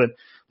falls. But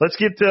let's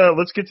get to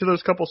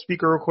those couple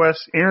speaker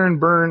requests. Aaron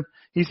Byrne,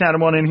 he's had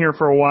one in here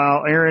for a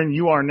while. Aaron,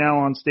 you are now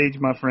on stage,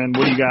 my friend.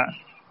 What do you got?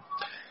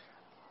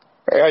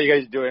 Hey, how you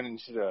guys doing?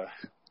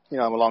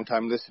 I'm a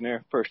long-time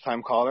listener,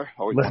 first-time caller.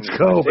 Let's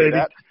go, baby.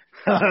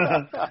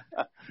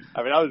 I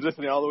was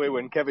listening all the way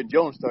when Kevin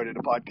Jones started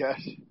the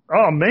podcast.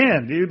 Oh,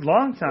 man, dude,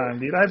 long time,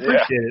 dude. I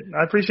appreciate it.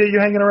 I appreciate you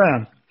hanging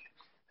around.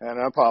 Yeah,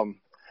 no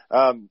problem.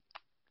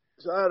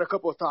 So I had a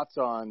couple of thoughts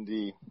on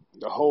the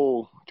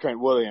whole Trent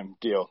Williams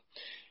deal.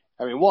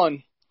 I mean,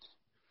 one,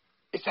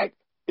 it's like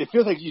it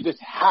feels like you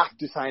just have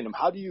to sign him.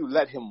 How do you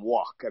let him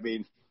walk? I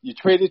mean, you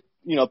traded,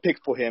 pick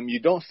for him. You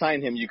don't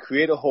sign him. You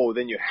create a hole.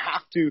 Then you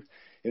have to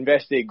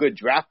invest a good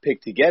draft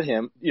pick to get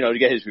him, to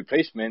get his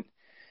replacement.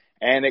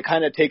 And it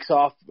kind of takes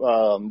off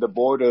the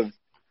board of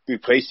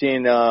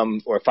replacing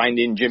or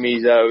finding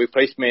Jimmy's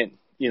replacement,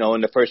 in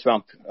the first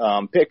round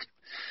pick.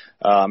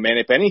 And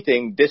if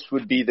anything, this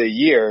would be the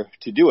year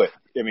to do it.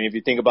 I mean, if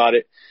you think about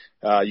it,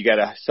 you got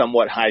a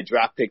somewhat high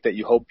draft pick that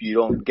you hope you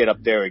don't get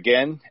up there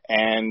again.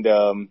 And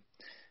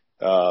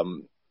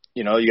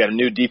you got a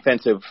new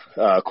defensive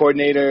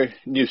coordinator,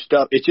 new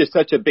stuff. It's just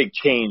such a big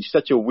change,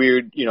 such a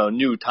weird,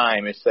 new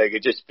time. It's like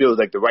it just feels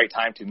like the right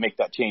time to make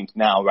that change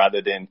now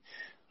rather than,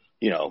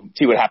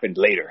 see what happened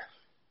later.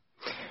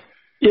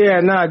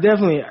 Yeah, no,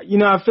 definitely.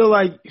 I feel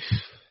like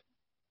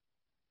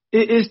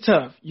it's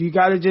tough. You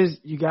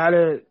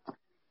gotta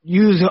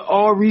use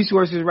all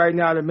resources right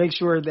now to make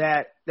sure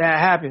that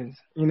happens.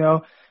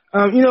 Kyle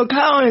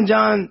and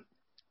John,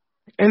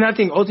 and I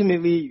think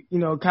ultimately,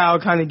 Kyle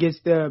kind of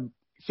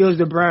feels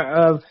the brunt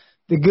of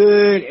the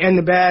good and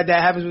the bad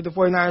that happens with the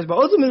 49ers. But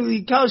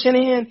ultimately, Kyle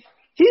Shanahan,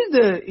 he's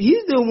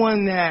the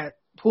one that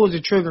pulls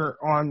the trigger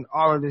on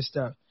all of this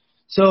stuff.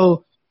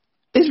 So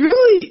it's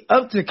really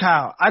up to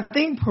Kyle. I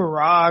think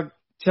Parag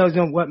tells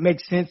him what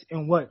makes sense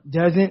and what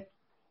doesn't.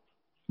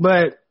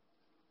 But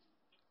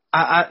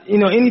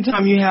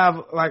anytime you have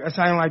like a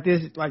signing like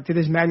this, like to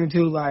this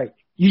magnitude, like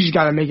you just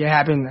got to make it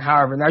happen.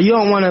 However, now you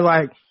don't want to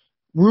like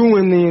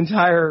ruin the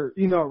entire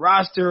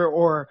roster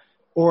or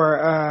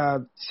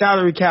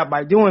salary cap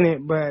by doing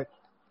it, but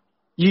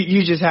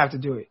you just have to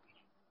do it.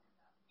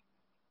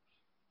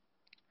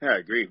 Yeah, I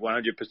agree,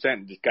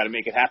 100%. Just got to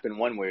make it happen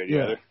one way or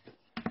the other.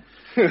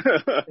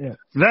 Yeah.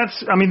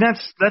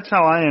 That's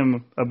how I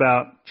am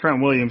about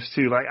Trent Williams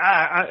too. Like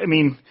I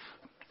mean,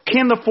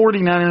 can the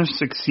 49ers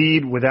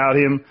succeed without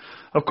him?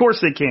 Of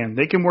course they can.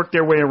 They can work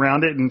their way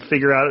around it and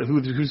figure out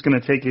who's going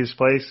to take his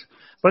place.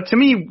 But to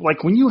me,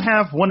 like when you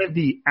have one of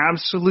the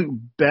absolute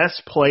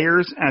best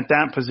players at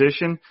that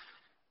position,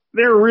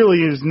 there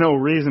really is no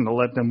reason to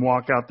let them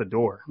walk out the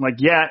door. Like,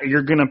 yeah,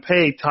 you're going to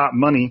pay top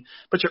money,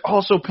 but you're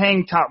also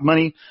paying top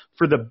money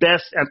for the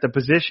best at the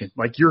position.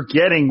 Like, you're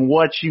getting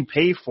what you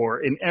pay for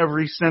in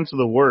every sense of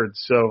the word.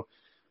 So,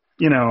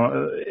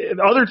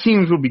 other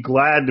teams would be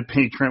glad to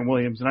pay Trent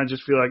Williams, and I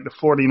just feel like the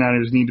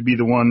 49ers need to be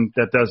the one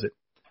that does it.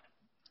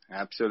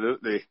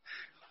 Absolutely.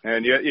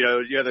 And,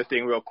 the other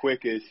thing real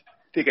quick is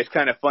I think it's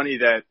kind of funny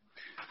that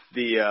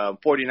the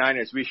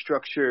 49ers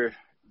restructure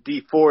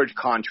Dee Ford's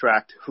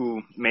contract,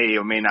 who may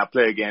or may not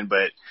play again,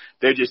 but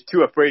they're just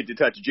too afraid to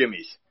touch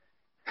Jimmy's.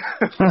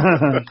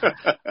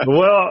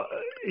 Well,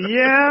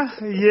 yeah.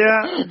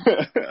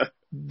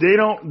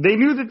 They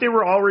knew that they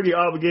were already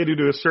obligated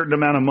to a certain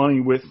amount of money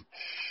with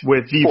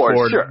Dee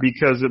Ford, sure.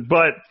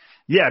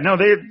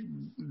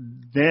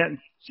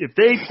 If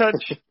they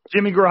touch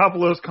Jimmy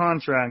Garoppolo's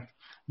contract,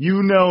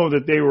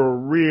 that they were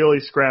really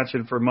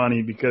scratching for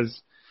money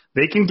because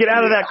they can get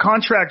out of that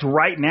contract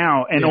right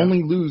now and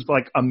only lose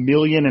like $1.5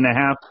 million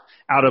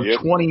out of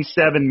 $27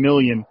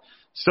 million.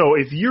 So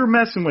if you're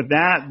messing with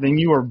that, then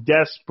you are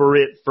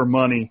desperate for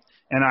money.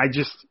 And I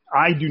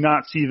do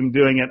not see them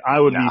doing it.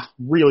 I would be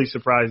really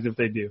surprised if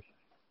they do.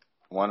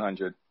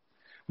 100.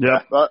 Yeah.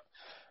 But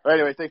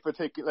anyway, thanks for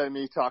letting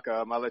me talk.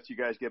 I'll let you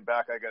guys get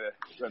back. I got to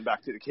run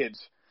back to the kids.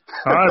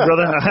 All right,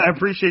 brother. I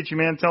appreciate you,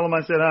 man. Tell them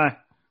I said hi.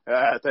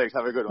 Thanks.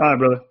 Have a good one. All right,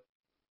 brother.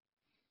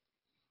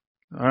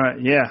 All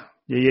right. Yeah.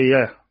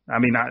 I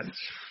mean,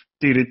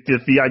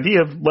 the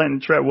idea of letting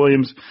Trent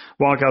Williams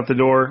walk out the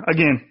door,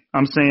 again,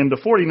 I'm saying the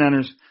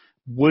 49ers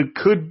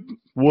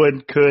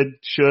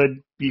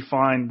should be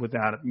fine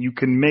without him. You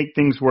can make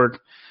things work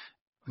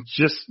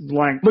just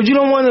like. But you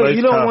don't want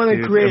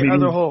to create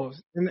other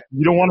holes.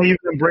 You don't want to even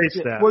embrace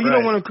that. Well, you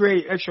don't want to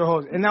create extra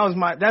holes. And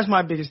that's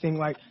my biggest thing.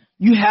 Like,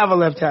 you have a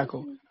left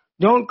tackle.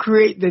 Don't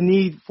create the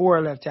need for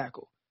a left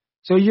tackle.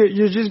 So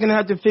you're just going to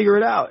have to figure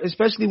it out,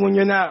 especially when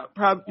you're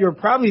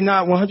probably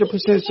not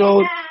 100%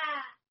 sold.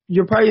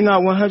 You're probably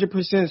not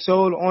 100%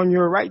 sold on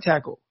your right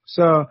tackle.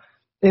 So,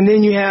 and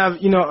then you have,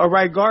 a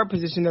right guard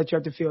position that you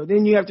have to fill.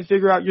 Then you have to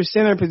figure out your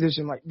center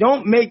position. Like,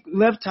 don't make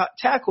left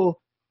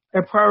tackle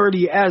a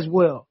priority as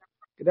well.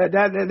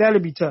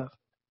 That'd be tough.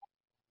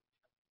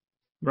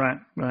 Right.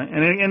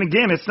 And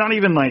again, it's not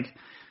even like,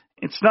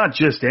 it's not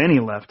just any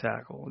left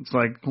tackle. It's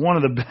like one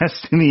of the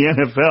best in the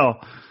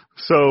NFL.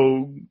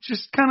 So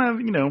just kind of,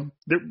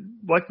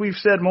 like we've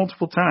said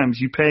multiple times,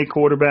 you pay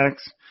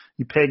quarterbacks,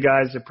 you pay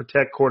guys that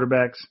protect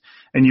quarterbacks,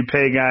 and you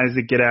pay guys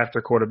that get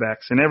after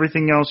quarterbacks. And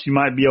everything else you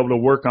might be able to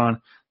work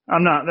on.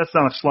 That's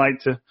not a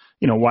slight to,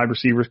 wide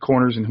receivers,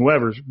 corners, and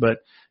whoever's, but,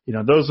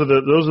 those are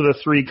the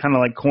three kind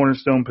of like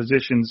cornerstone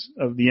positions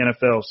of the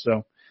NFL.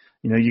 So,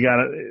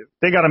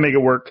 they gotta make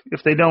it work.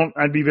 If they don't,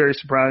 I'd be very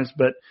surprised.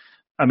 But,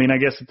 I mean, I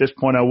guess at this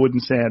point I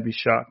wouldn't say I'd be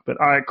shocked. But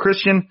all right,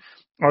 Christian,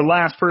 our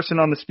last person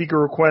on the speaker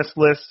request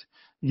list,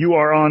 you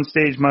are on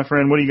stage, my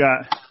friend. What do you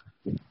got?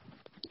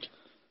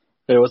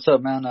 Hey, what's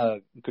up, man?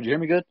 Could you hear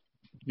me good?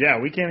 Yeah,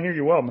 we can hear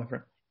you well, my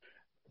friend.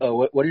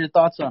 What are your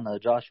thoughts on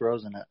Josh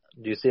Rosen?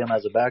 Do you see him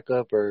as a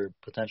backup or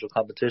potential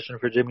competition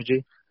for Jimmy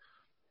G?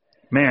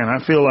 Man, I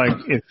feel like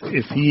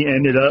if he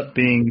ended up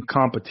being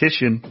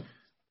competition,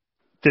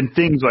 then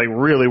things like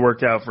really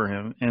worked out for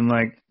him. And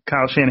like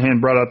Kyle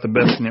Shanahan brought out the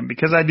best in him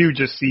because I do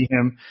just see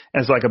him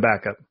as like a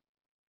backup.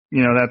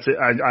 That's it.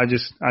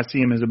 I see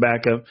him as a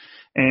backup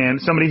and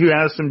somebody who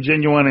has some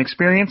genuine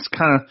experience.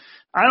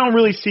 I don't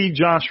really see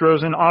Josh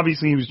Rosen.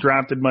 Obviously, he was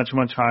drafted much,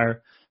 much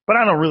higher, but But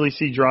I don't really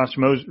see Josh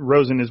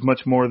Rosen as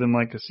much more than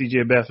like a C.J.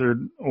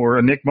 Beathard or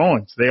a Nick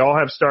Mullins. They all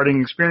have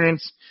starting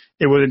experience.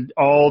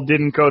 All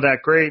didn't go that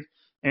great,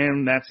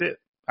 and that's it.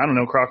 I don't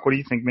know, Croc. What do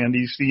you think, man? Do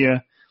you see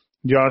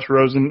Josh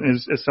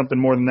Rosen as something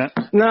more than that?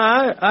 No,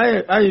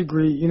 I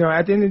agree. You know,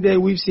 at the end of the day,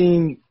 we've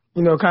seen,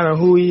 you know, kind of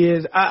who he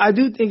is. I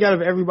do think out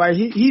of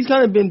everybody, he's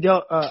kind of been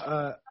dealt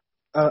a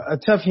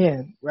tough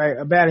hand, right?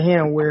 A bad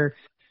hand where,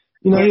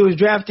 you know, he was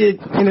drafted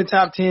in the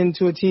top 10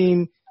 to a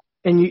team,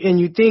 and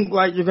you think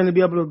like you're going to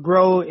be able to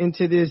grow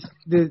into this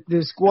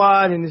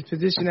squad and this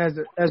position as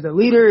the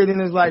leader, and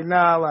then it's like,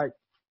 nah, like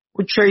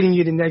we're trading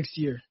you the next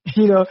year,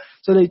 you know.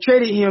 So they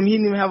traded him. He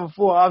didn't even have a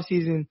full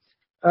offseason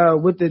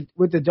with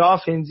the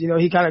Dolphins. You know,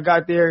 he kind of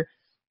got there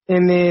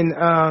and then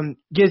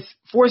gets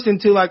forced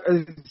into like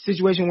a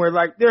situation where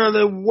like they're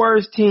the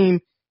worst team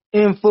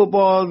in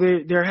football.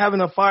 They're having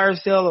a fire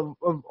sale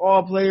of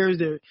all players.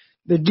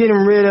 They're getting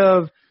rid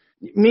of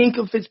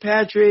Minkah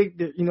Fitzpatrick,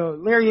 you know,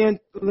 Larryman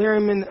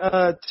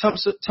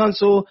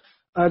Tunsil.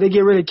 They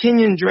get rid of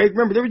Kenyon Drake.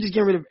 Remember, they were just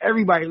getting rid of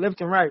everybody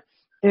left and right.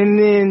 And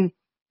then,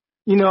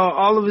 you know,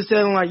 all of a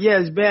sudden, like,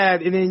 yeah, it's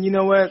bad. And then, you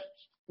know what?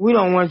 We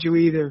don't want you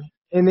either.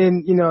 And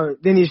then, you know,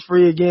 then he's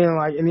free again,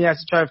 like, and he has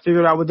to try to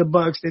figure it out with the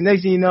Bucs. The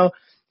next thing you know,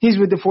 he's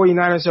with the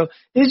 49ers. So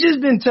it's just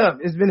been tough.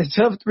 It's been a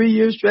tough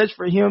 3-year stretch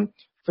for him,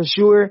 for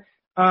sure.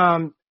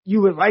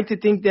 You would like to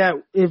think that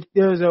if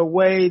there's a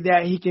way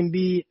that he can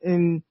be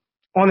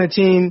on a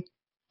team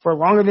for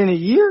longer than a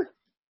year,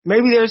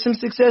 maybe there's some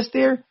success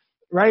there,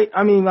 right?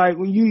 I mean, like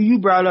when you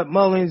brought up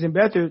Mullins and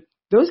Beathard,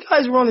 those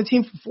guys were on the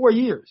team for 4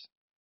 years,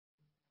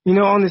 you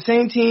know, on the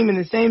same team in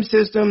the same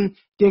system,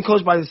 getting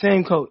coached by the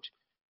same coach.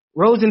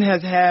 Rosen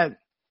has had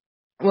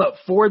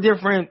 4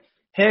 different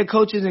head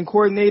coaches and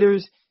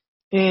coordinators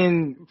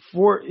in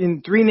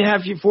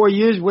 3.5 4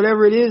 years,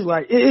 whatever it is.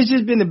 Like it's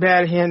just been a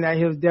bad hand that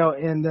he was dealt,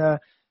 and I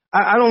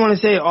don't want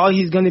to say all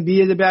he's going to be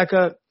is a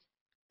backup.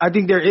 I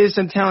think there is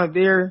some talent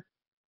there,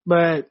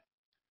 but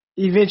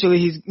eventually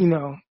he's, you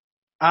know,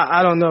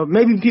 I don't know.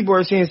 Maybe people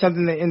are seeing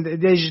something and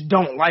they just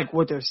don't like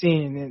what they're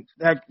seeing, and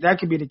that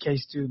could be the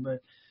case too.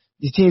 But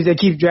these teams that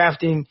keep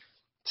drafting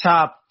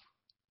top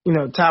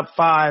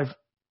 5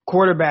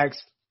 quarterbacks,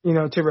 you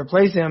know, to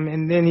replace him,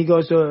 and then he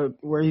goes to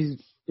where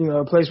he's, you know,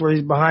 a place where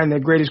he's behind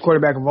the greatest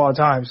quarterback of all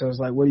time. So it's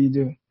like, what do you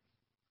do?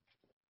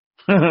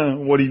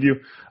 What do you do?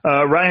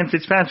 Ryan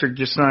Fitzpatrick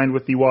just signed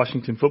with the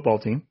Washington football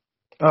team.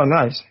 Oh,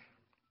 nice.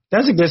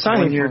 That's a good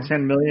signing. 1 year,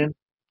 $10 million.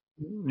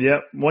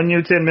 Yep, 1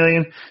 year, $10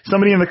 million.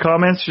 Somebody in the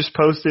comments just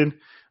posted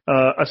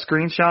a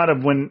screenshot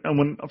of when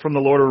from the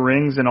Lord of the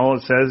Rings, and all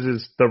it says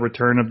is the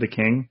Return of the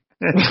King.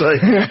 It's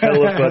like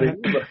hella funny.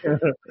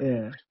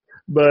 Yeah.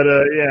 But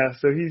yeah,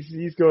 so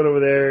he's going over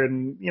there,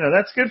 and you know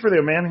that's good for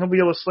them, man. He'll be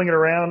able to sling it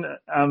around.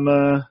 I'm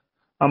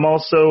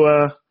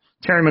also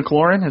Terry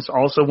McLaurin is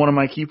also one of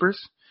my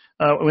keepers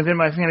within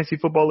my fantasy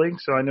football league,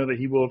 so I know that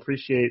he will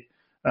appreciate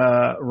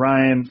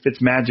Ryan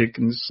Fitzmagic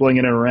and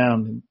slinging it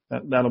around.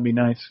 That'll be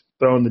nice,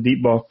 throwing the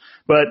deep ball.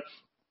 But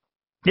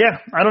yeah,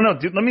 I don't know,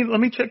 dude. Let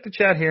me check the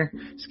chat here.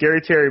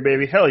 Scary Terry,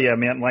 baby, hell yeah,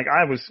 man. Like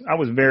I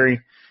was very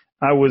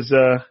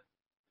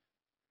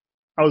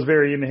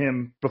into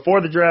him before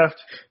the draft,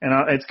 and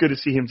it's good to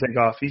see him take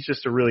off. He's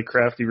just a really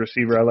crafty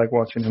receiver. I like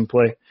watching him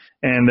play,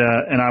 and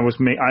I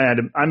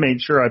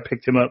made sure I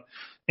picked him up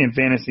in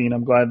fantasy, and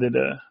I'm glad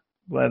that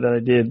I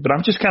did. But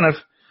I'm just kind of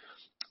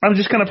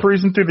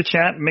perusing through the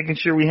chat, making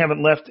sure we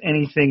haven't left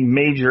anything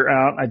major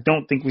out. I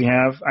don't think we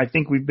have. I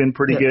think we've been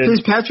pretty good at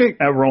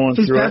rolling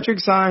through it. Fitzpatrick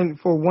signed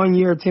for 1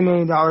 year, $10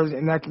 million,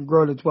 and that could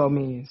grow to $12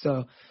 million.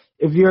 So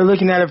if you're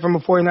looking at it from a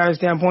 49er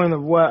standpoint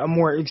of what a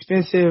more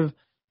expensive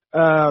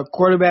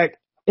quarterback,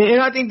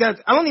 and I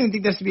don't even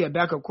think that's to be a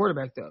backup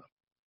quarterback though.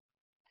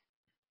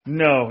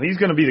 No, he's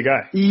going to be the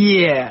guy.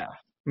 Yeah.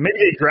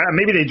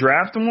 Maybe they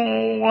draft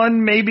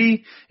one.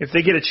 Maybe if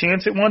they get a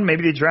chance at one,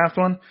 maybe they draft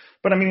one.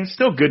 But I mean, it's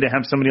still good to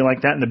have somebody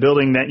like that in the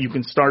building that you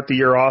can start the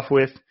year off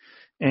with,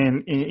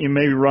 and you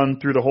maybe run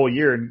through the whole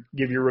year and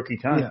give your rookie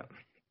time.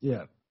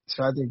 Yeah.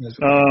 So I think that's.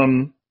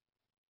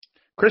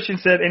 Christian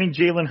said, any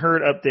Jalen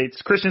Hurd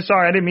updates? Christian,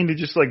 sorry, I didn't mean to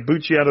just like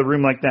boot you out of the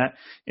room like that.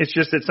 It's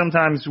just that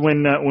sometimes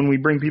when we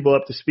bring people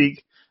up to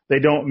speak, they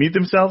don't mute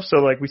themselves. So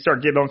like we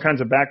start getting all kinds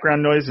of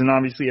background noise, and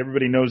obviously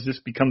everybody knows this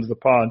becomes the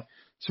pod.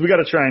 So we got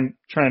to try and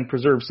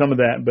preserve some of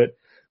that. But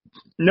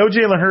no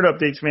Jalen Hurd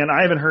updates, man.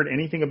 I haven't heard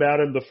anything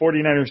about him. The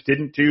 49ers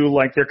didn't do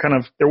like there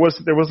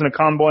wasn't a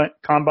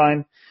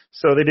combine,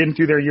 so they didn't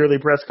do their yearly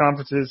press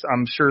conferences.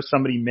 I'm sure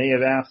somebody may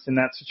have asked in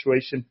that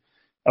situation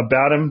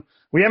about him.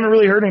 We haven't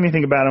really heard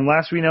anything about him.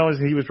 Last we know is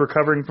he was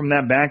recovering from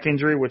that back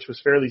injury, which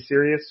was fairly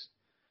serious.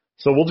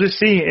 So we'll just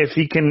see if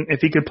he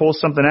could pull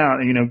something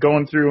out. You know,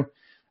 going through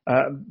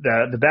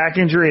the back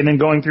injury and then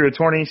going through a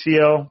torn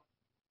ACL.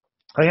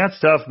 I mean, that's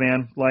tough,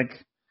 man.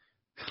 Like,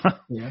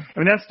 yeah. I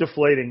mean, that's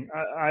deflating.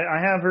 I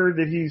have heard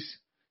that he's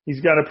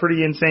got a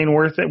pretty insane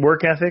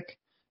work ethic.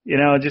 You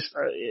know, just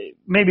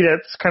maybe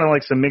that's kind of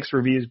like some mixed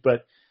reviews,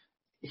 but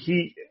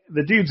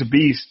the dude's a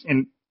beast.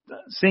 And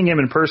seeing him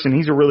in person,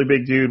 he's a really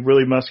big dude,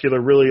 really muscular,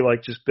 really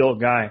like just built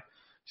guy.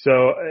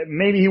 So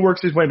maybe he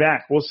works his way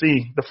back. We'll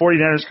see. The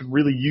 49ers could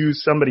really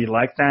use somebody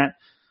like that.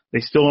 They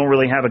still don't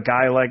really have a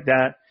guy like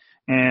that,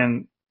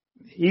 and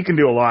he can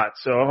do a lot.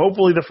 So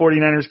hopefully the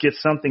 49ers get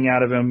something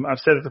out of him. I've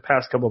said it the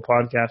past couple of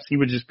podcasts. He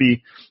would just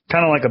be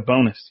kind of like a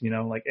bonus,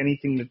 like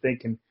anything that they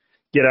can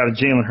get out of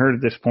Jalen Hurts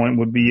at this point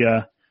would be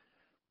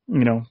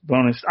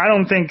bonus. I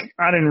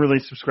didn't really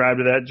subscribe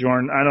to that,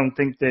 Jordan. I don't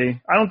think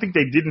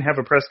they didn't have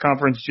a press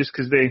conference just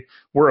because they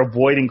were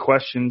avoiding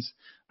questions.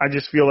 I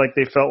just feel like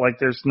they felt like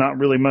there's not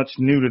really much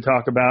new to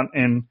talk about,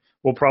 and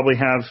we'll probably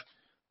have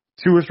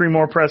 2 or 3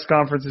 more press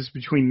conferences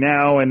between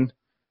now and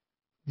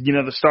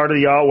the start of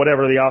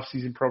whatever the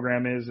off-season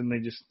program is, and I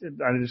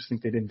just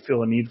think they didn't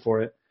feel a need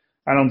for it.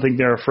 I don't think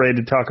they're afraid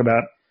to talk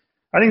about.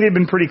 I think they've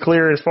been pretty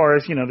clear as far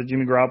as the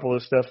Jimmy Garoppolo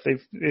stuff.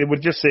 It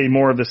would just say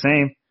more of the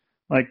same.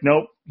 Like,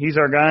 nope, he's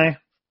our guy.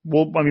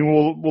 We'll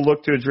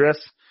look to address.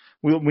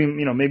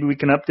 Maybe we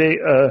can update.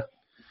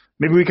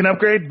 Maybe we can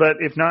upgrade, but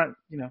if not,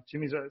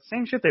 Jimmy's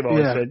same shit they've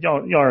always said.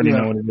 Y'all already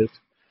know what it is.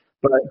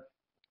 But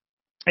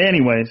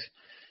anyways,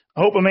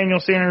 I hope Emmanuel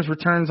Sanders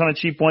returns on a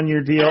cheap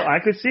 1-year deal. I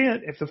could see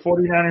it if the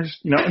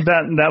 49ers,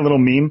 that little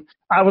meme.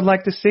 I would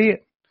like to see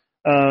it.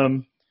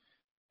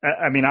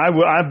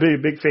 I'd be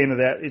a big fan of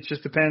that. It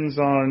just depends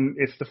on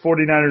if the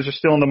 49ers are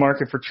still in the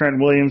market for Trent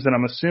Williams, and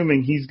I'm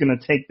assuming he's going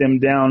to take them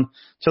down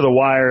to the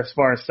wire as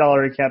far as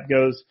salary cap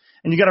goes.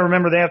 And you got to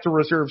remember they have to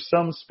reserve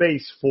some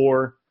space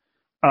for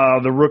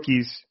the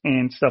rookies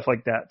and stuff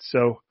like that.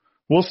 So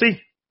we'll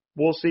see.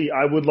 We'll see.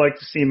 I would like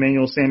to see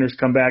Emmanuel Sanders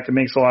come back. It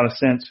makes a lot of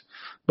sense,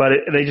 but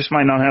they just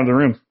might not have the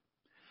room.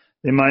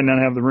 They might not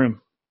have the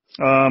room.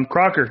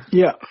 Crocker.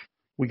 Yeah.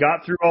 We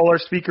got through all our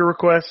speaker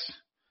requests.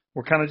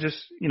 We're kind of just,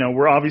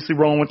 we're obviously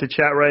rolling with the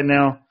chat right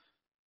now.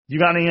 You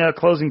got any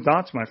closing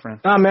thoughts, my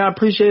friend? Man, I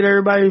appreciate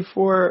everybody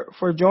for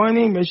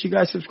joining. Make sure you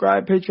guys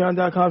subscribe,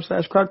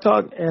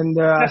 patreon.com/CrockTalk, and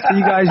I'll see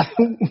you guys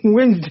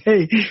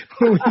Wednesday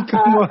when we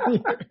come on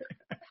here.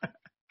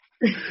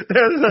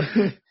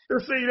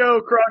 Just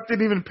so Croc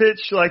didn't even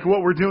pitch like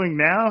what we're doing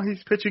now.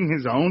 He's pitching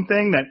his own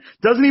thing that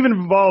doesn't even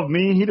involve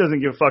me. He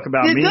doesn't give a fuck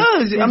about me. It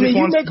does. You make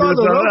all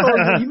the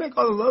logos. You make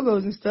all the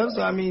logos and stuff.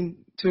 So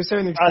to a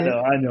certain extent.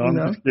 I know.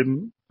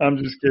 I'm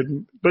just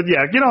kidding. But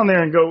yeah, get on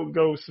there and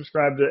go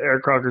subscribe to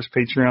Eric Crocker's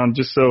Patreon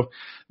just so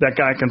that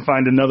guy can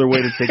find another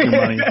way to take your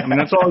money.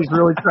 That's all he's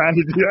really trying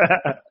to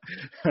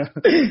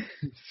do.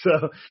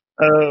 So,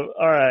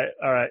 all right.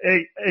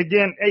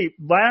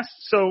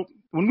 So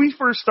when we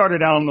first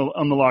started out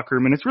on the locker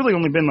room, and it's really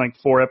only been like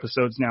 4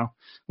 episodes now.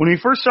 When we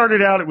first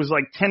started out, it was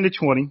like 10 to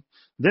 20.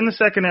 Then the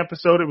second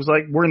episode, it was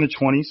like we're in the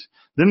 20s.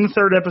 Then the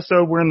third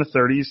episode, we're in the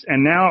 30s.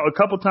 And now a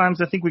couple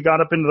times, I think we got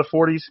up into the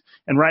 40s.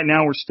 And right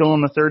now, we're still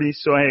in the 30s.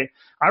 So, hey,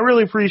 I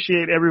really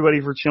appreciate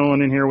everybody for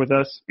chilling in here with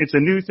us. It's a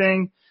new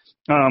thing.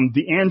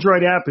 The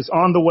Android app is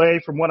on the way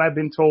from what I've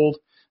been told.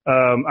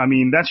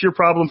 That's your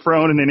problem for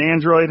owning an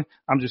Android.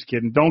 I'm just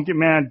kidding. Don't get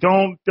mad.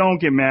 Don't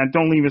get mad.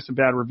 Don't leave us a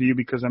bad review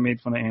because I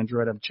made fun of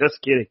Android. I'm just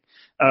kidding.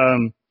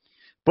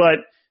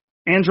 But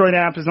Android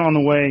app is on the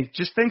way.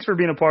 Just thanks for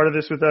being a part of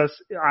this with us.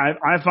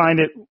 I find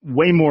it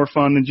way more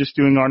fun than just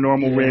doing our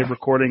normal way of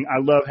recording. I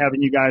love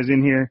having you guys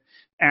in here,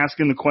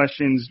 asking the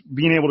questions,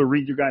 being able to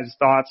read your guys'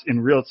 thoughts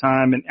in real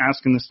time and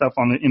asking the stuff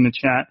in the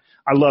chat.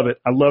 I love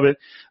it.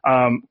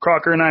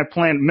 Crocker and I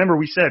planned, remember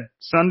we said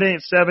Sunday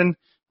at 7,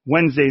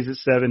 Wednesdays at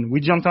 7. We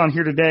jumped on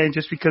here today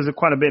just because of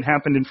quite a bit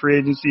happened in free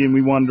agency and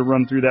we wanted to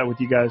run through that with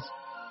you guys.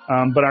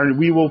 But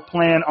we will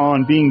plan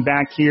on being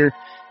back here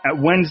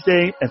at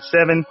Wednesday at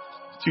 7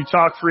 to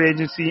talk free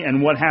agency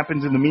and what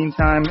happens in the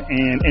meantime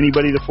and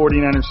anybody the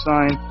 49ers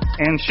sign.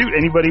 And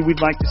anybody we'd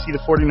like to see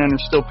the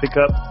 49ers still pick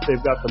up if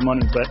they've got the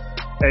money. But,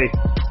 hey,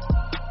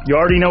 you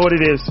already know what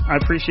it is. I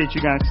appreciate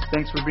you guys.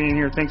 Thanks for being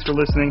here. Thanks for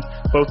listening,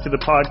 both to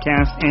the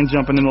podcast and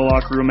jumping in the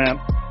locker room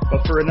app.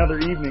 But for another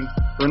evening,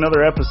 for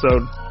another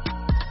episode,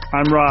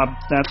 I'm Rob.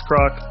 That's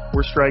Croc.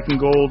 We're striking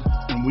gold,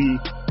 and we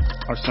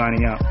are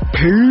signing out.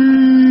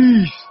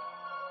 Peace.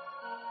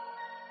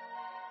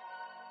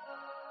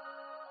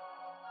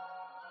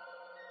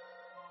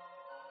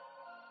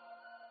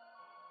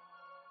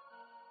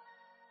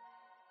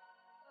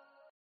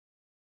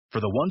 For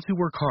the ones who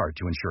work hard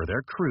to ensure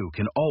their crew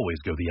can always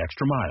go the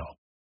extra mile,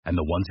 and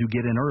the ones who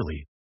get in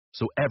early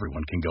so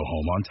everyone can go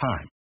home on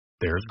time,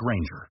 there's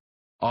Grainger,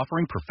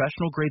 offering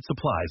professional-grade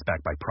supplies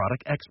backed by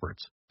product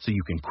experts so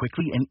you can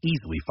quickly and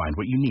easily find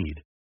what you need.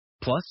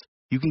 Plus,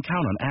 you can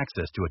count on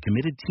access to a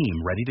committed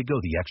team ready to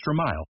go the extra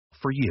mile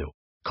for you.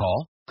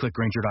 Call, click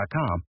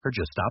Grainger.com, or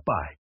just stop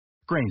by.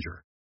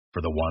 Grainger,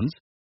 for the ones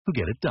who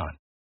get it done.